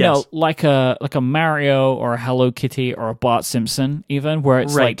 You know, like a Mario or a Hello Kitty or a Bart Simpson, even, where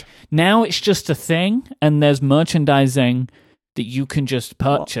it's like, now it's just a thing and there's merchandising that you can just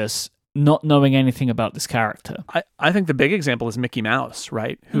purchase not knowing anything about this character. I think the big example is Mickey Mouse,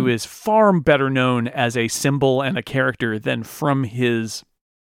 right? Who is far better known as a symbol and a character than from his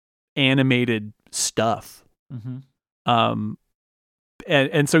animated stuff.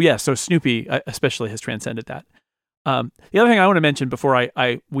 So Snoopy especially has transcended that. The other thing I want to mention before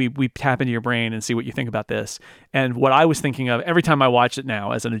we tap into your brain and see what you think about this, and what I was thinking of every time I watch it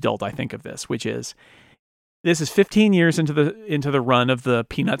now as an adult, I think of this, which is this is 15 years into the run of the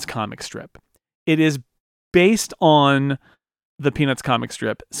Peanuts comic strip. It is based on the Peanuts comic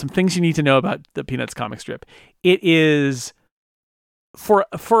strip. Some things you need to know about the Peanuts comic strip. It is for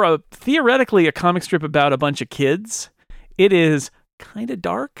theoretically a comic strip about a bunch of kids. It is kind of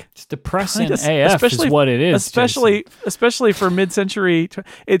dark. It's depressing Kinda, AF is what it is. Especially for mid-century.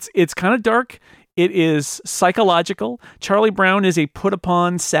 It's kind of dark. It is psychological. Charlie Brown is a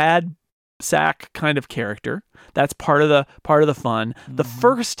put-upon, sad sack kind of character. That's part of the fun. Mm-hmm. The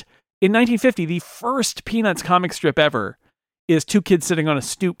first in 1950, the first Peanuts comic strip ever is two kids sitting on a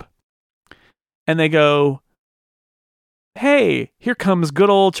stoop, and they go, "Hey, here comes good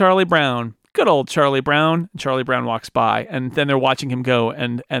old Charlie Brown. Good old Charlie Brown." And Charlie Brown walks by, and then they're watching him go,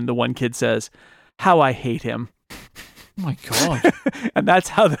 and the one kid says, "How I hate him." Oh my God. And that's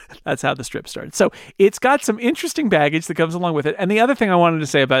how the strip started. So it's got some interesting baggage that comes along with it. And the other thing I wanted to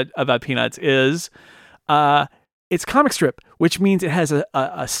say about Peanuts is it's comic strip, which means it has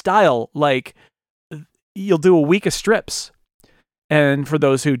a style like you'll do a week of strips. And for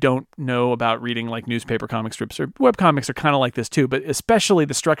those who don't know about reading like newspaper comic strips, or web comics are kind of like this too, but especially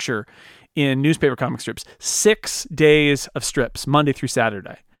the structure in newspaper comic strips, 6 days of strips, Monday through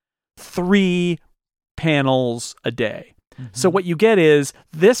Saturday, 3 panels a day. Mm-hmm. So what you get is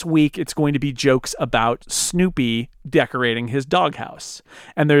this week it's going to be jokes about Snoopy decorating his doghouse.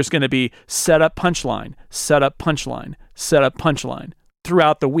 And there's going to be setup punchline, setup punchline, setup punchline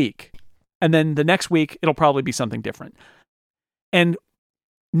throughout the week. And then the next week it'll probably be something different. And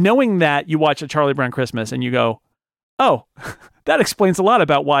knowing that, you watch a Charlie Brown Christmas and you go, "Oh, that explains a lot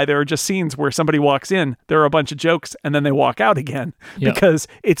about why there are just scenes where somebody walks in, there are a bunch of jokes, and then they walk out again." Yep. Because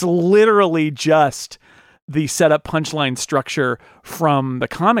it's literally just the setup punchline structure from the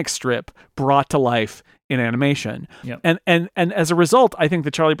comic strip brought to life in animation. Yep. And as a result, I think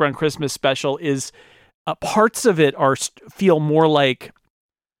the Charlie Brown Christmas special is parts of it feel more like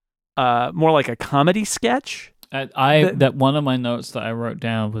a comedy sketch. That one of my notes that I wrote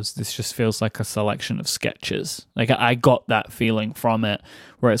down was, this just feels like a selection of sketches. Like I got that feeling from it,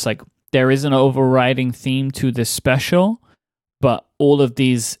 where it's like there is an overriding theme to this special, but all of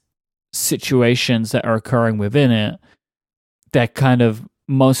these situations that are occurring within it, they're kind of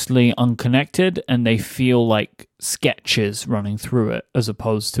mostly unconnected, and they feel like sketches running through it, as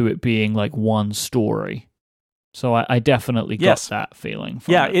opposed to it being like one story. So I definitely got that feeling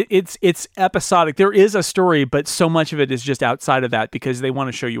from it. It's episodic. There is a story, but so much of it is just outside of that, because they want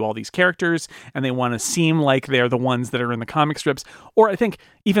to show you all these characters and they want to seem like they're the ones that are in the comic strips. Or I think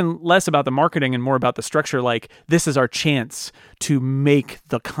even less about the marketing and more about the structure, like this is our chance to make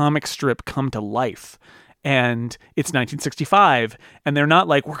the comic strip come to life. And it's 1965, and they're not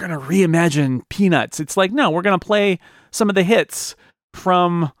like, we're going to reimagine Peanuts. It's like, no, we're going to play some of the hits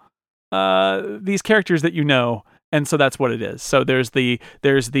from these characters that you know, and so that's what it is. So there's the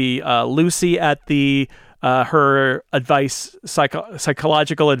Lucy at the her advice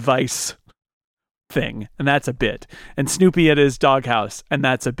psychological advice thing, and that's a bit, and Snoopy at his doghouse, and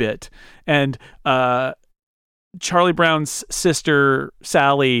that's a bit, and Charlie Brown's sister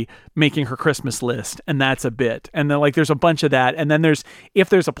Sally making her Christmas list, and that's a bit, and then like there's a bunch of that, and then if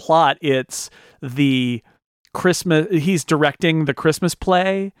there's a plot, it's the Christmas, he's directing the Christmas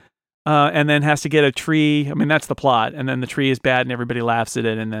play. And then has to get a tree. I mean, that's the plot. And then the tree is bad and everybody laughs at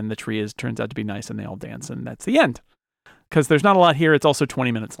it. And then the tree turns out to be nice and they all dance. And that's the end. Because there's not a lot here. It's also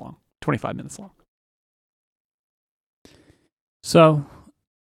 20 minutes long, 25 minutes long. So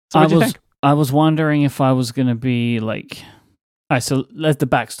what'd you think? I was wondering if I was going to be like... All right, so let's the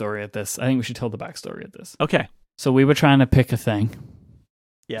backstory of this. I think we should tell the backstory of this. Okay. So we were trying to pick a thing.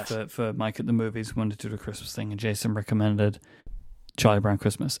 Yes. For Mike at the Movies. We wanted to do the Christmas thing. And Jason recommended Charlie Brown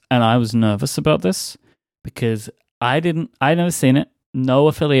Christmas, and I was nervous about this because I'd never seen it, no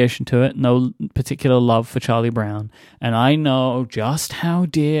affiliation to it, no particular love for Charlie Brown, and I know just how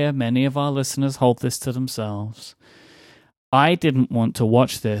dear many of our listeners hold this to themselves. I didn't want to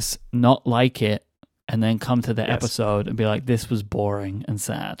watch this, not like it, and then come to the episode and be like, this was boring and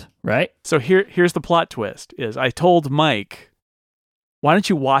sad, right? So here's the plot twist, is I told Mike, why don't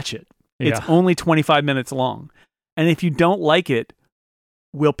you watch it? It's only 25 minutes long, and if you don't like it,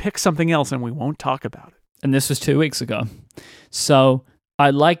 we'll pick something else and we won't talk about it. And this was 2 weeks ago. So I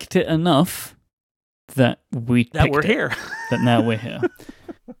liked it enough that we're here. That now we're here.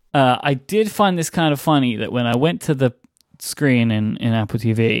 I did find this kind of funny that when I went to the screen in Apple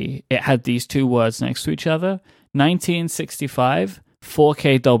TV, it had these two words next to each other, 1965,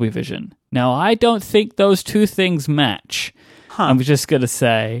 4K Dolby Vision. Now, I don't think those two things match. I'm just going to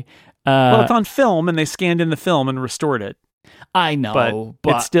say. Well, it's on film and they scanned in the film and restored it. I know,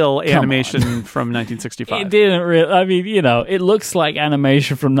 but it's still come animation on. from 1965. It didn't really. I mean, it looks like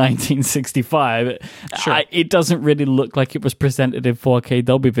animation from 1965. Sure. It doesn't really look like it was presented in 4K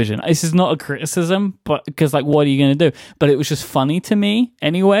Dolby Vision. This is not a criticism, but because like, what are you going to do? But it was just funny to me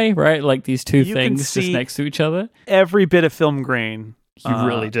anyway, right? Like these two You can things just see next to each other. Every bit of film grain. You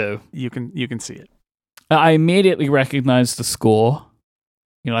really do. You can see it. I immediately recognized the score.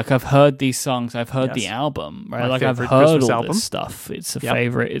 Like I've heard these songs, I've heard the album, right? My like I've favorite heard Christmas all album. this stuff. It's a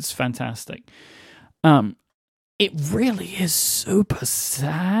favorite. It's fantastic. It really is super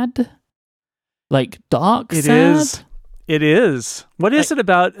sad, like dark. It sad. is. It is. What is it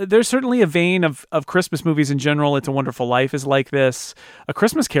about? There's certainly a vein of Christmas movies in general. It's a Wonderful Life is like this. A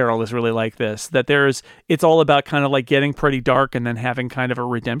Christmas Carol is really like this. That it's all about kind of like getting pretty dark and then having kind of a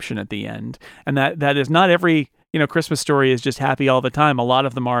redemption at the end. And that is not every Christmas story is just happy all the time. A lot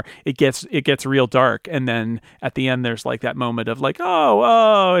of them are. It gets real dark, and then at the end there's like that moment of like,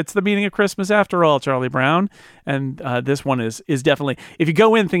 oh, it's the meaning of Christmas after all, Charlie Brown. And this one is definitely. If you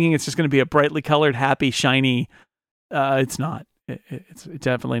go in thinking it's just going to be a brightly colored, happy, shiny. It's not. It's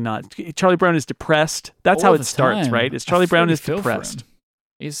definitely not. Charlie Brown is depressed. That's how it starts, right? Is Charlie Brown is depressed.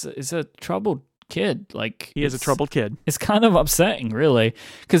 He's a troubled kid. Like he is a troubled kid. It's kind of upsetting, really,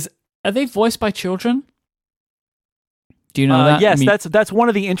 because are they voiced by children? Do you know that? Yes, that's one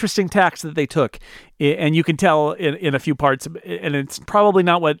of the interesting tacks that they took, and you can tell in a few parts, and it's probably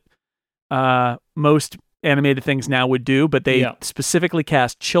not what most animated things now would do, but they specifically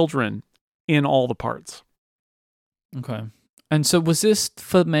cast children in all the parts. Okay. And so was this,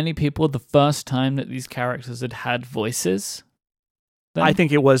 for many people, the first time that these characters had voices? Then? I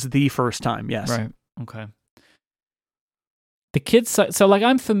think it was the first time, yes. Right, okay. The kids, so like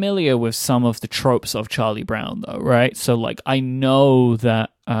I'm familiar with some of the tropes of Charlie Brown, though, right? So like I know that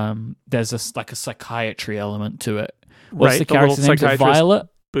there's a psychiatry element to it. What's the character's name? Violet?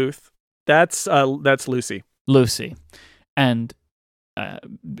 Booth. That's Lucy. Lucy. And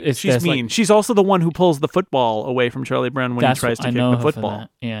she's mean. She's also the one who pulls the football away from Charlie Brown when he tries to kick the football.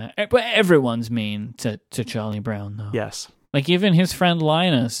 Yeah, but everyone's mean to Charlie Brown, though. Yes. Like, even his friend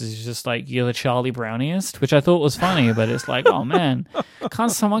Linus is just like, you're the Charlie Browniest, which I thought was funny, but it's like, oh man,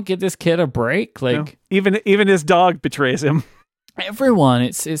 can't someone give this kid a break? Like, no. Even his dog betrays him. Everyone,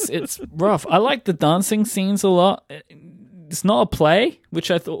 it's rough. I like the dancing scenes a lot. It's not a play, which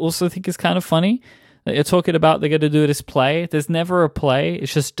I also think is kind of funny. You're talking about they're going to do this play. There's never a play.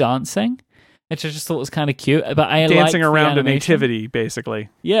 It's just dancing, which I just thought was kind of cute. But I dancing around a nativity, basically.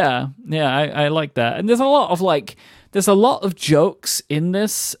 Yeah, I like that. And there's a lot of jokes in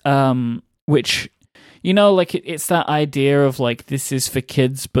this, which, like it's that idea of like, this is for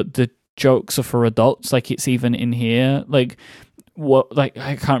kids, but the jokes are for adults. Like it's even in here. Like what? Like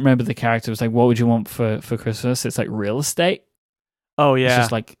I can't remember the character. It was like, what would you want for Christmas? It's like real estate. Oh yeah, it's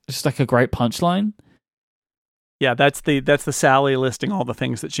just like a great punchline. Yeah, that's the Sally listing all the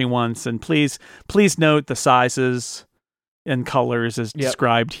things that she wants, and please note the sizes and colors as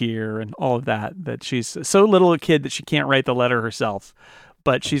described here, and all of that. That she's so little a kid that she can't write the letter herself,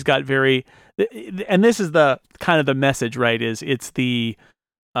 but she's got and this is the kind of the message, right? It's the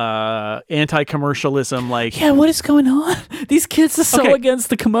anti-commercialism, like what is going on? These kids are so against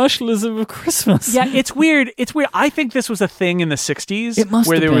the commercialism of Christmas. Yeah, it's weird. I think this was a thing in the 60s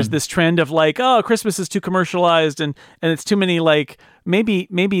where there was this trend of like, oh, Christmas is too commercialized and it's too many, like maybe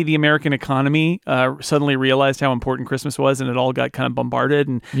the American economy suddenly realized how important Christmas was, and it all got kind of bombarded,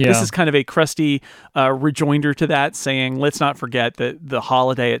 and this is kind of a crusty rejoinder to that, saying let's not forget the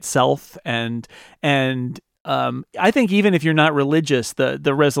holiday itself, and I think even if you're not religious,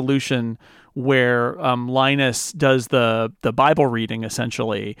 the resolution where Linus does the Bible reading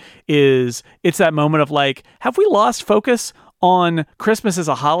essentially it's that moment of like, have we lost focus on Christmas as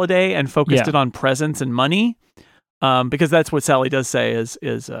a holiday and focused it on presents and money? Because that's what Sally does say is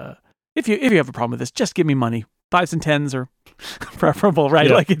if you have a problem with this, just give me money. 5s and 10s are preferable, right?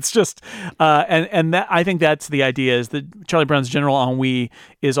 Yeah. Like it's just, and that, I think that's the idea, is that Charlie Brown's general ennui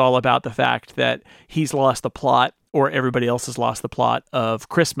is all about the fact that he's lost the plot, or everybody else has lost the plot of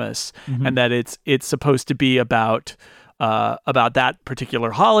Christmas, and that it's supposed to be about that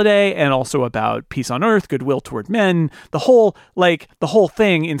particular holiday, and also about peace on earth, goodwill toward men, the whole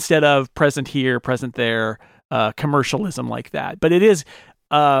thing, instead of present here, present there, commercialism like that. But it is.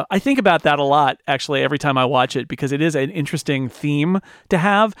 I think about that a lot, actually, every time I watch it, because it is an interesting theme to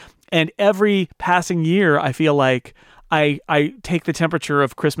have. And every passing year, I feel like I take the temperature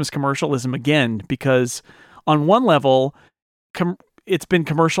of Christmas commercialism again, because on one level, it's been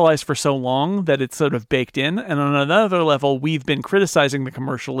commercialized for so long that it's sort of baked in. And on another level, we've been criticizing the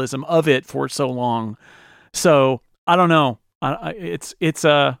commercialism of it for so long. So I don't know.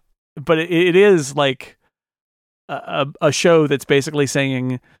 But it is like a show that's basically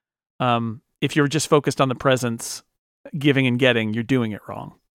saying, if you're just focused on the presents, giving and getting, you're doing it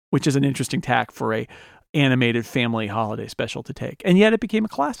wrong, which is an interesting tack for a animated family holiday special to take. And yet it became a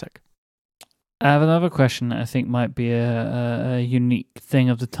classic. I have another question that I think might be a unique thing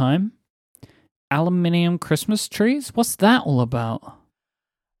of the time. Aluminium Christmas trees? What's that all about?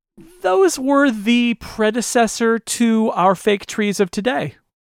 Those were the predecessor to our fake trees of today.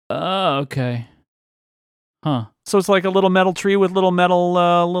 Oh, okay. Huh. So it's like a little metal tree with little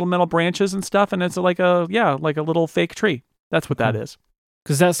metal branches and stuff, and it's like a little fake tree. That's what that is.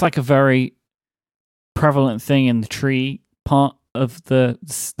 Because that's like a very prevalent thing in the tree part of the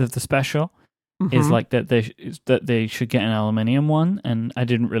special. Mm-hmm. Is like that they should get an aluminium one, and I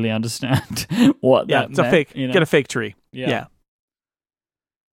didn't really understand what that it's meant. A fake. You know? Get a fake tree. Yeah.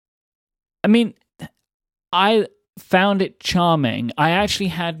 I mean, I found it charming. I actually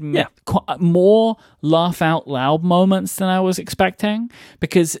had more laugh out loud moments than I was expecting,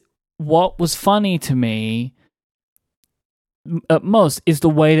 because what was funny to me at most is the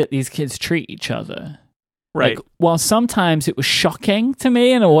way that these kids treat each other. Right. Like, while sometimes it was shocking to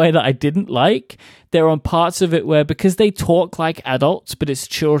me in a way that I didn't like, there are parts of it where, because they talk like adults, but it's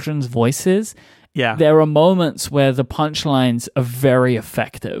children's voices, there are moments where the punchlines are very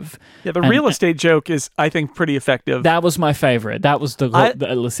effective. Yeah, the real estate joke is, I think, pretty effective. That was my favorite. That was that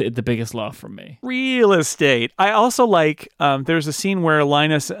elicited the biggest laugh from me. Real estate. I also like, there's a scene where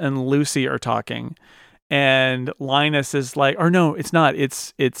Linus and Lucy are talking, and Linus is like, or no, it's not.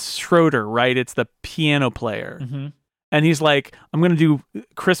 It's Schroeder, right? It's the piano player. Mm-hmm. And he's like, I'm going to do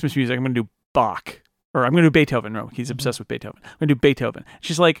Christmas music. I'm going to do Bach. Or I'm going to do Beethoven. No, he's obsessed with Beethoven. I'm going to do Beethoven.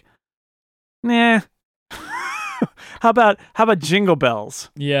 She's like, nah. How about Jingle Bells?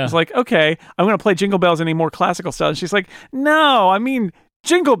 Yeah. It's like, okay, I'm going to play Jingle Bells in a more classical style. And she's like, no, I mean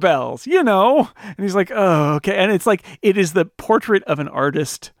Jingle Bells, you know? And he's like, oh, okay. And it's like, it is the portrait of an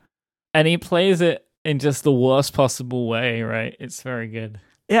artist. And he plays it in just the worst possible way, right? It's very good.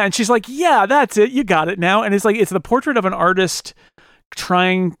 Yeah, and she's like, yeah, that's it. You got it now. And it's like, it's the portrait of an artist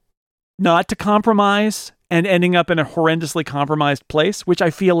trying not to compromise and ending up in a horrendously compromised place, which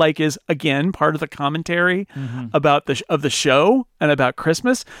I feel like is, again, part of the commentary about the show and about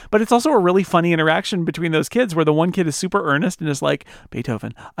Christmas. But it's also a really funny interaction between those kids, where the one kid is super earnest and is like,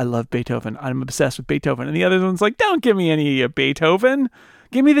 Beethoven, I love Beethoven. I'm obsessed with Beethoven. And the other one's like, don't give me any Beethoven.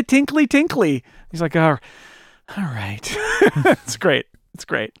 Give me the tinkly tinkly. He's like, all right. It's great. It's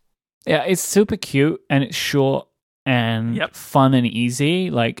great. Yeah, it's super cute, and it's short and fun and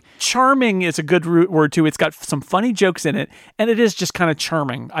easy. Like, charming is a good word too. It's got some funny jokes in it, and it is just kind of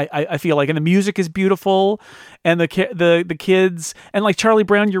charming. I feel like, and the music is beautiful, and the kids, and like Charlie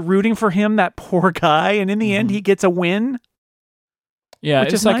Brown, you're rooting for him, that poor guy, and in the end, he gets a win. Yeah,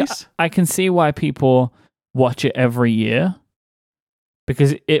 which it's is like nice. I can see why people watch it every year,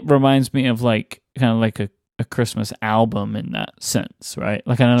 because it reminds me of like kind of like a Christmas album in that sense, right?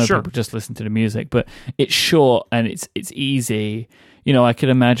 Like, I don't know if people just listen to the music, but it's short and it's easy. You know, I could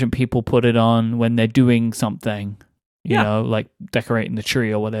imagine people put it on when they're doing something, you know, like decorating the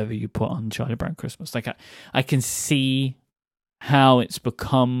tree or whatever you put on Charlie Brown Christmas. Like, I can see how it's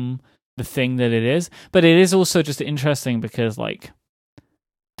become the thing that it is, but it is also just interesting because, like,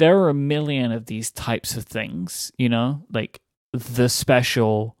 there are a million of these types of things, you know, like the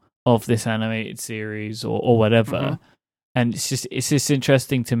special of this animated series or whatever. And it's just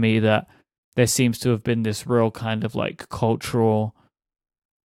interesting to me that there seems to have been this real kind of like cultural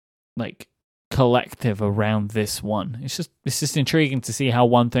like collective around this one. It's just intriguing to see how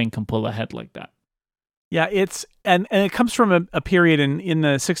one thing can pull ahead like that. Yeah, it's and it comes from a period in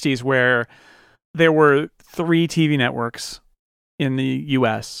the 60s where there were 3 TV networks in the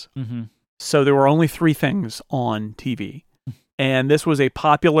US. So there were only 3 things on TV. And this was a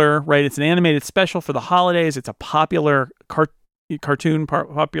popular, right? It's an animated special for the holidays. It's a popular cartoon,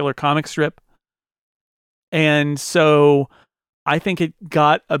 popular comic strip. And so I think it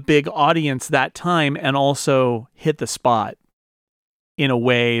got a big audience that time and also hit the spot in a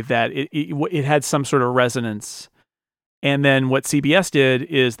way that it had some sort of resonance. And then what CBS did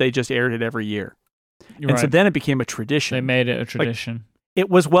is they just aired it every year. So then it became a tradition. They made it a tradition. Like, it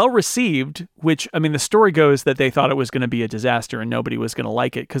was well received, which, I mean, the story goes that they thought it was going to be a disaster and nobody was going to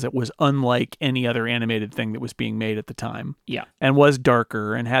like it because it was unlike any other animated thing that was being made at the time. Yeah. And was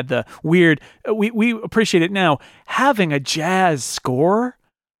darker and had the weird, we appreciate it now. Having a jazz score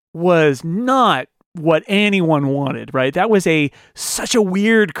was not what anyone wanted, right? That was such a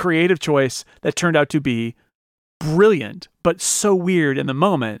weird creative choice that turned out to be brilliant, but so weird in the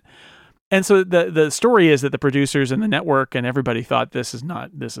moment. And so the story is that the producers and the network and everybody thought this is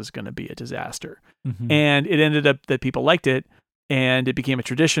going to be a disaster. Mm-hmm. And it ended up that people liked it, and it became a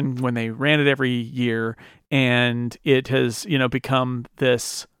tradition when they ran it every year, and it has, become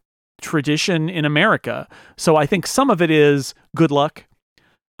this tradition in America. So I think some of it is good luck,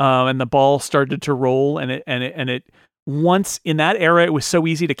 and the ball started to roll, and it once in that era it was so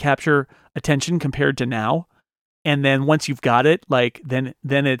easy to capture attention compared to now, and then once you've got it, like then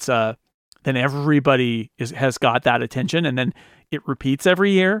it's then everybody has got that attention, and then it repeats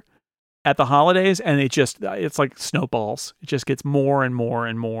every year at the holidays, and it's like snowballs. It just gets more and more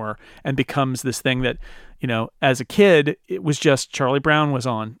and more, and becomes this thing that, as a kid, it was just Charlie Brown was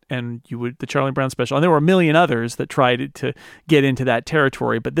on, and the Charlie Brown special, and there were a million others that tried to get into that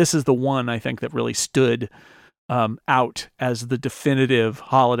territory, but this is the one I think that really stood out as the definitive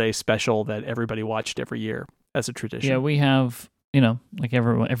holiday special that everybody watched every year as a tradition. Yeah, we have, like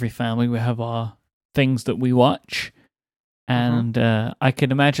every family, we have our things that we watch. And I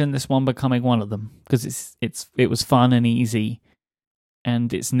can imagine this one becoming one of them, because it was fun and easy,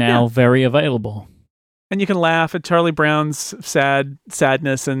 and it's now very available. And you can laugh at Charlie Brown's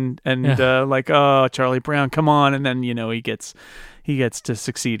sadness and like, oh, Charlie Brown, come on! And then he gets to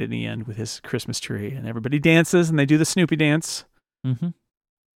succeed in the end with his Christmas tree, and everybody dances, and they do the Snoopy dance,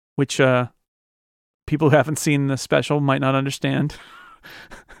 which people who haven't seen the special might not understand,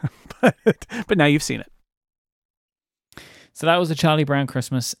 but now you've seen it. So that was a Charlie Brown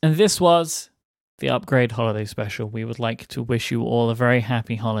Christmas, and this was the Upgrade Holiday Special. We would like to wish you all a very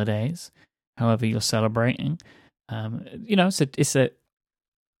happy holidays, however you're celebrating. It's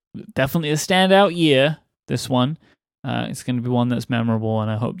definitely a standout year, this one. It's going to be one that's memorable, and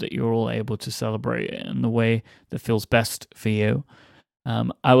I hope that you're all able to celebrate it in the way that feels best for you.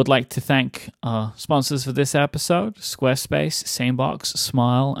 I would like to thank our sponsors for this episode, Squarespace, Sanebox,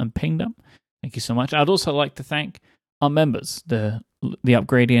 Smile, and Pingdom. Thank you so much. I'd also like to thank our members, the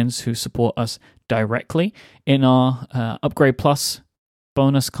Upgradians who support us directly in our Upgrade Plus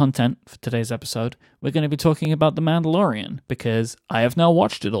bonus content for today's episode. We're going to be talking about The Mandalorian, because I have now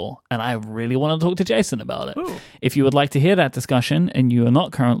watched it all, and I really want to talk to Jason about it. Ooh. If you would like to hear that discussion and you are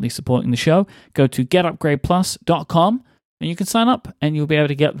not currently supporting the show, go to getupgradeplus.com and you can sign up, and you'll be able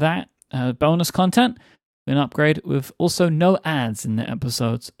to get that bonus content, an upgrade with also no ads in the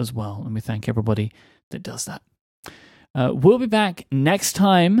episodes as well. And we thank everybody that does that. We'll be back next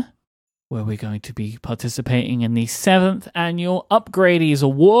time, where we're going to be participating in the 7th Annual Upgradies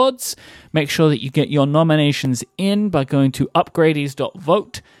Awards. Make sure that you get your nominations in by going to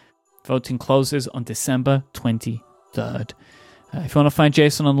upgradies.vote. Voting closes on December 23rd. If you want to find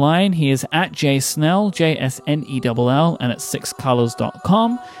Jason online, he is at jsnell, JSNELL, and at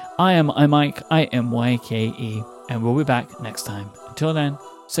sixcolors.com. I am iMyke, IMYKE, and we'll be back next time. Until then,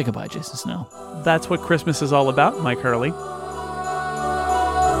 say goodbye, Jason Snell. That's what Christmas is all about, Mike Hurley.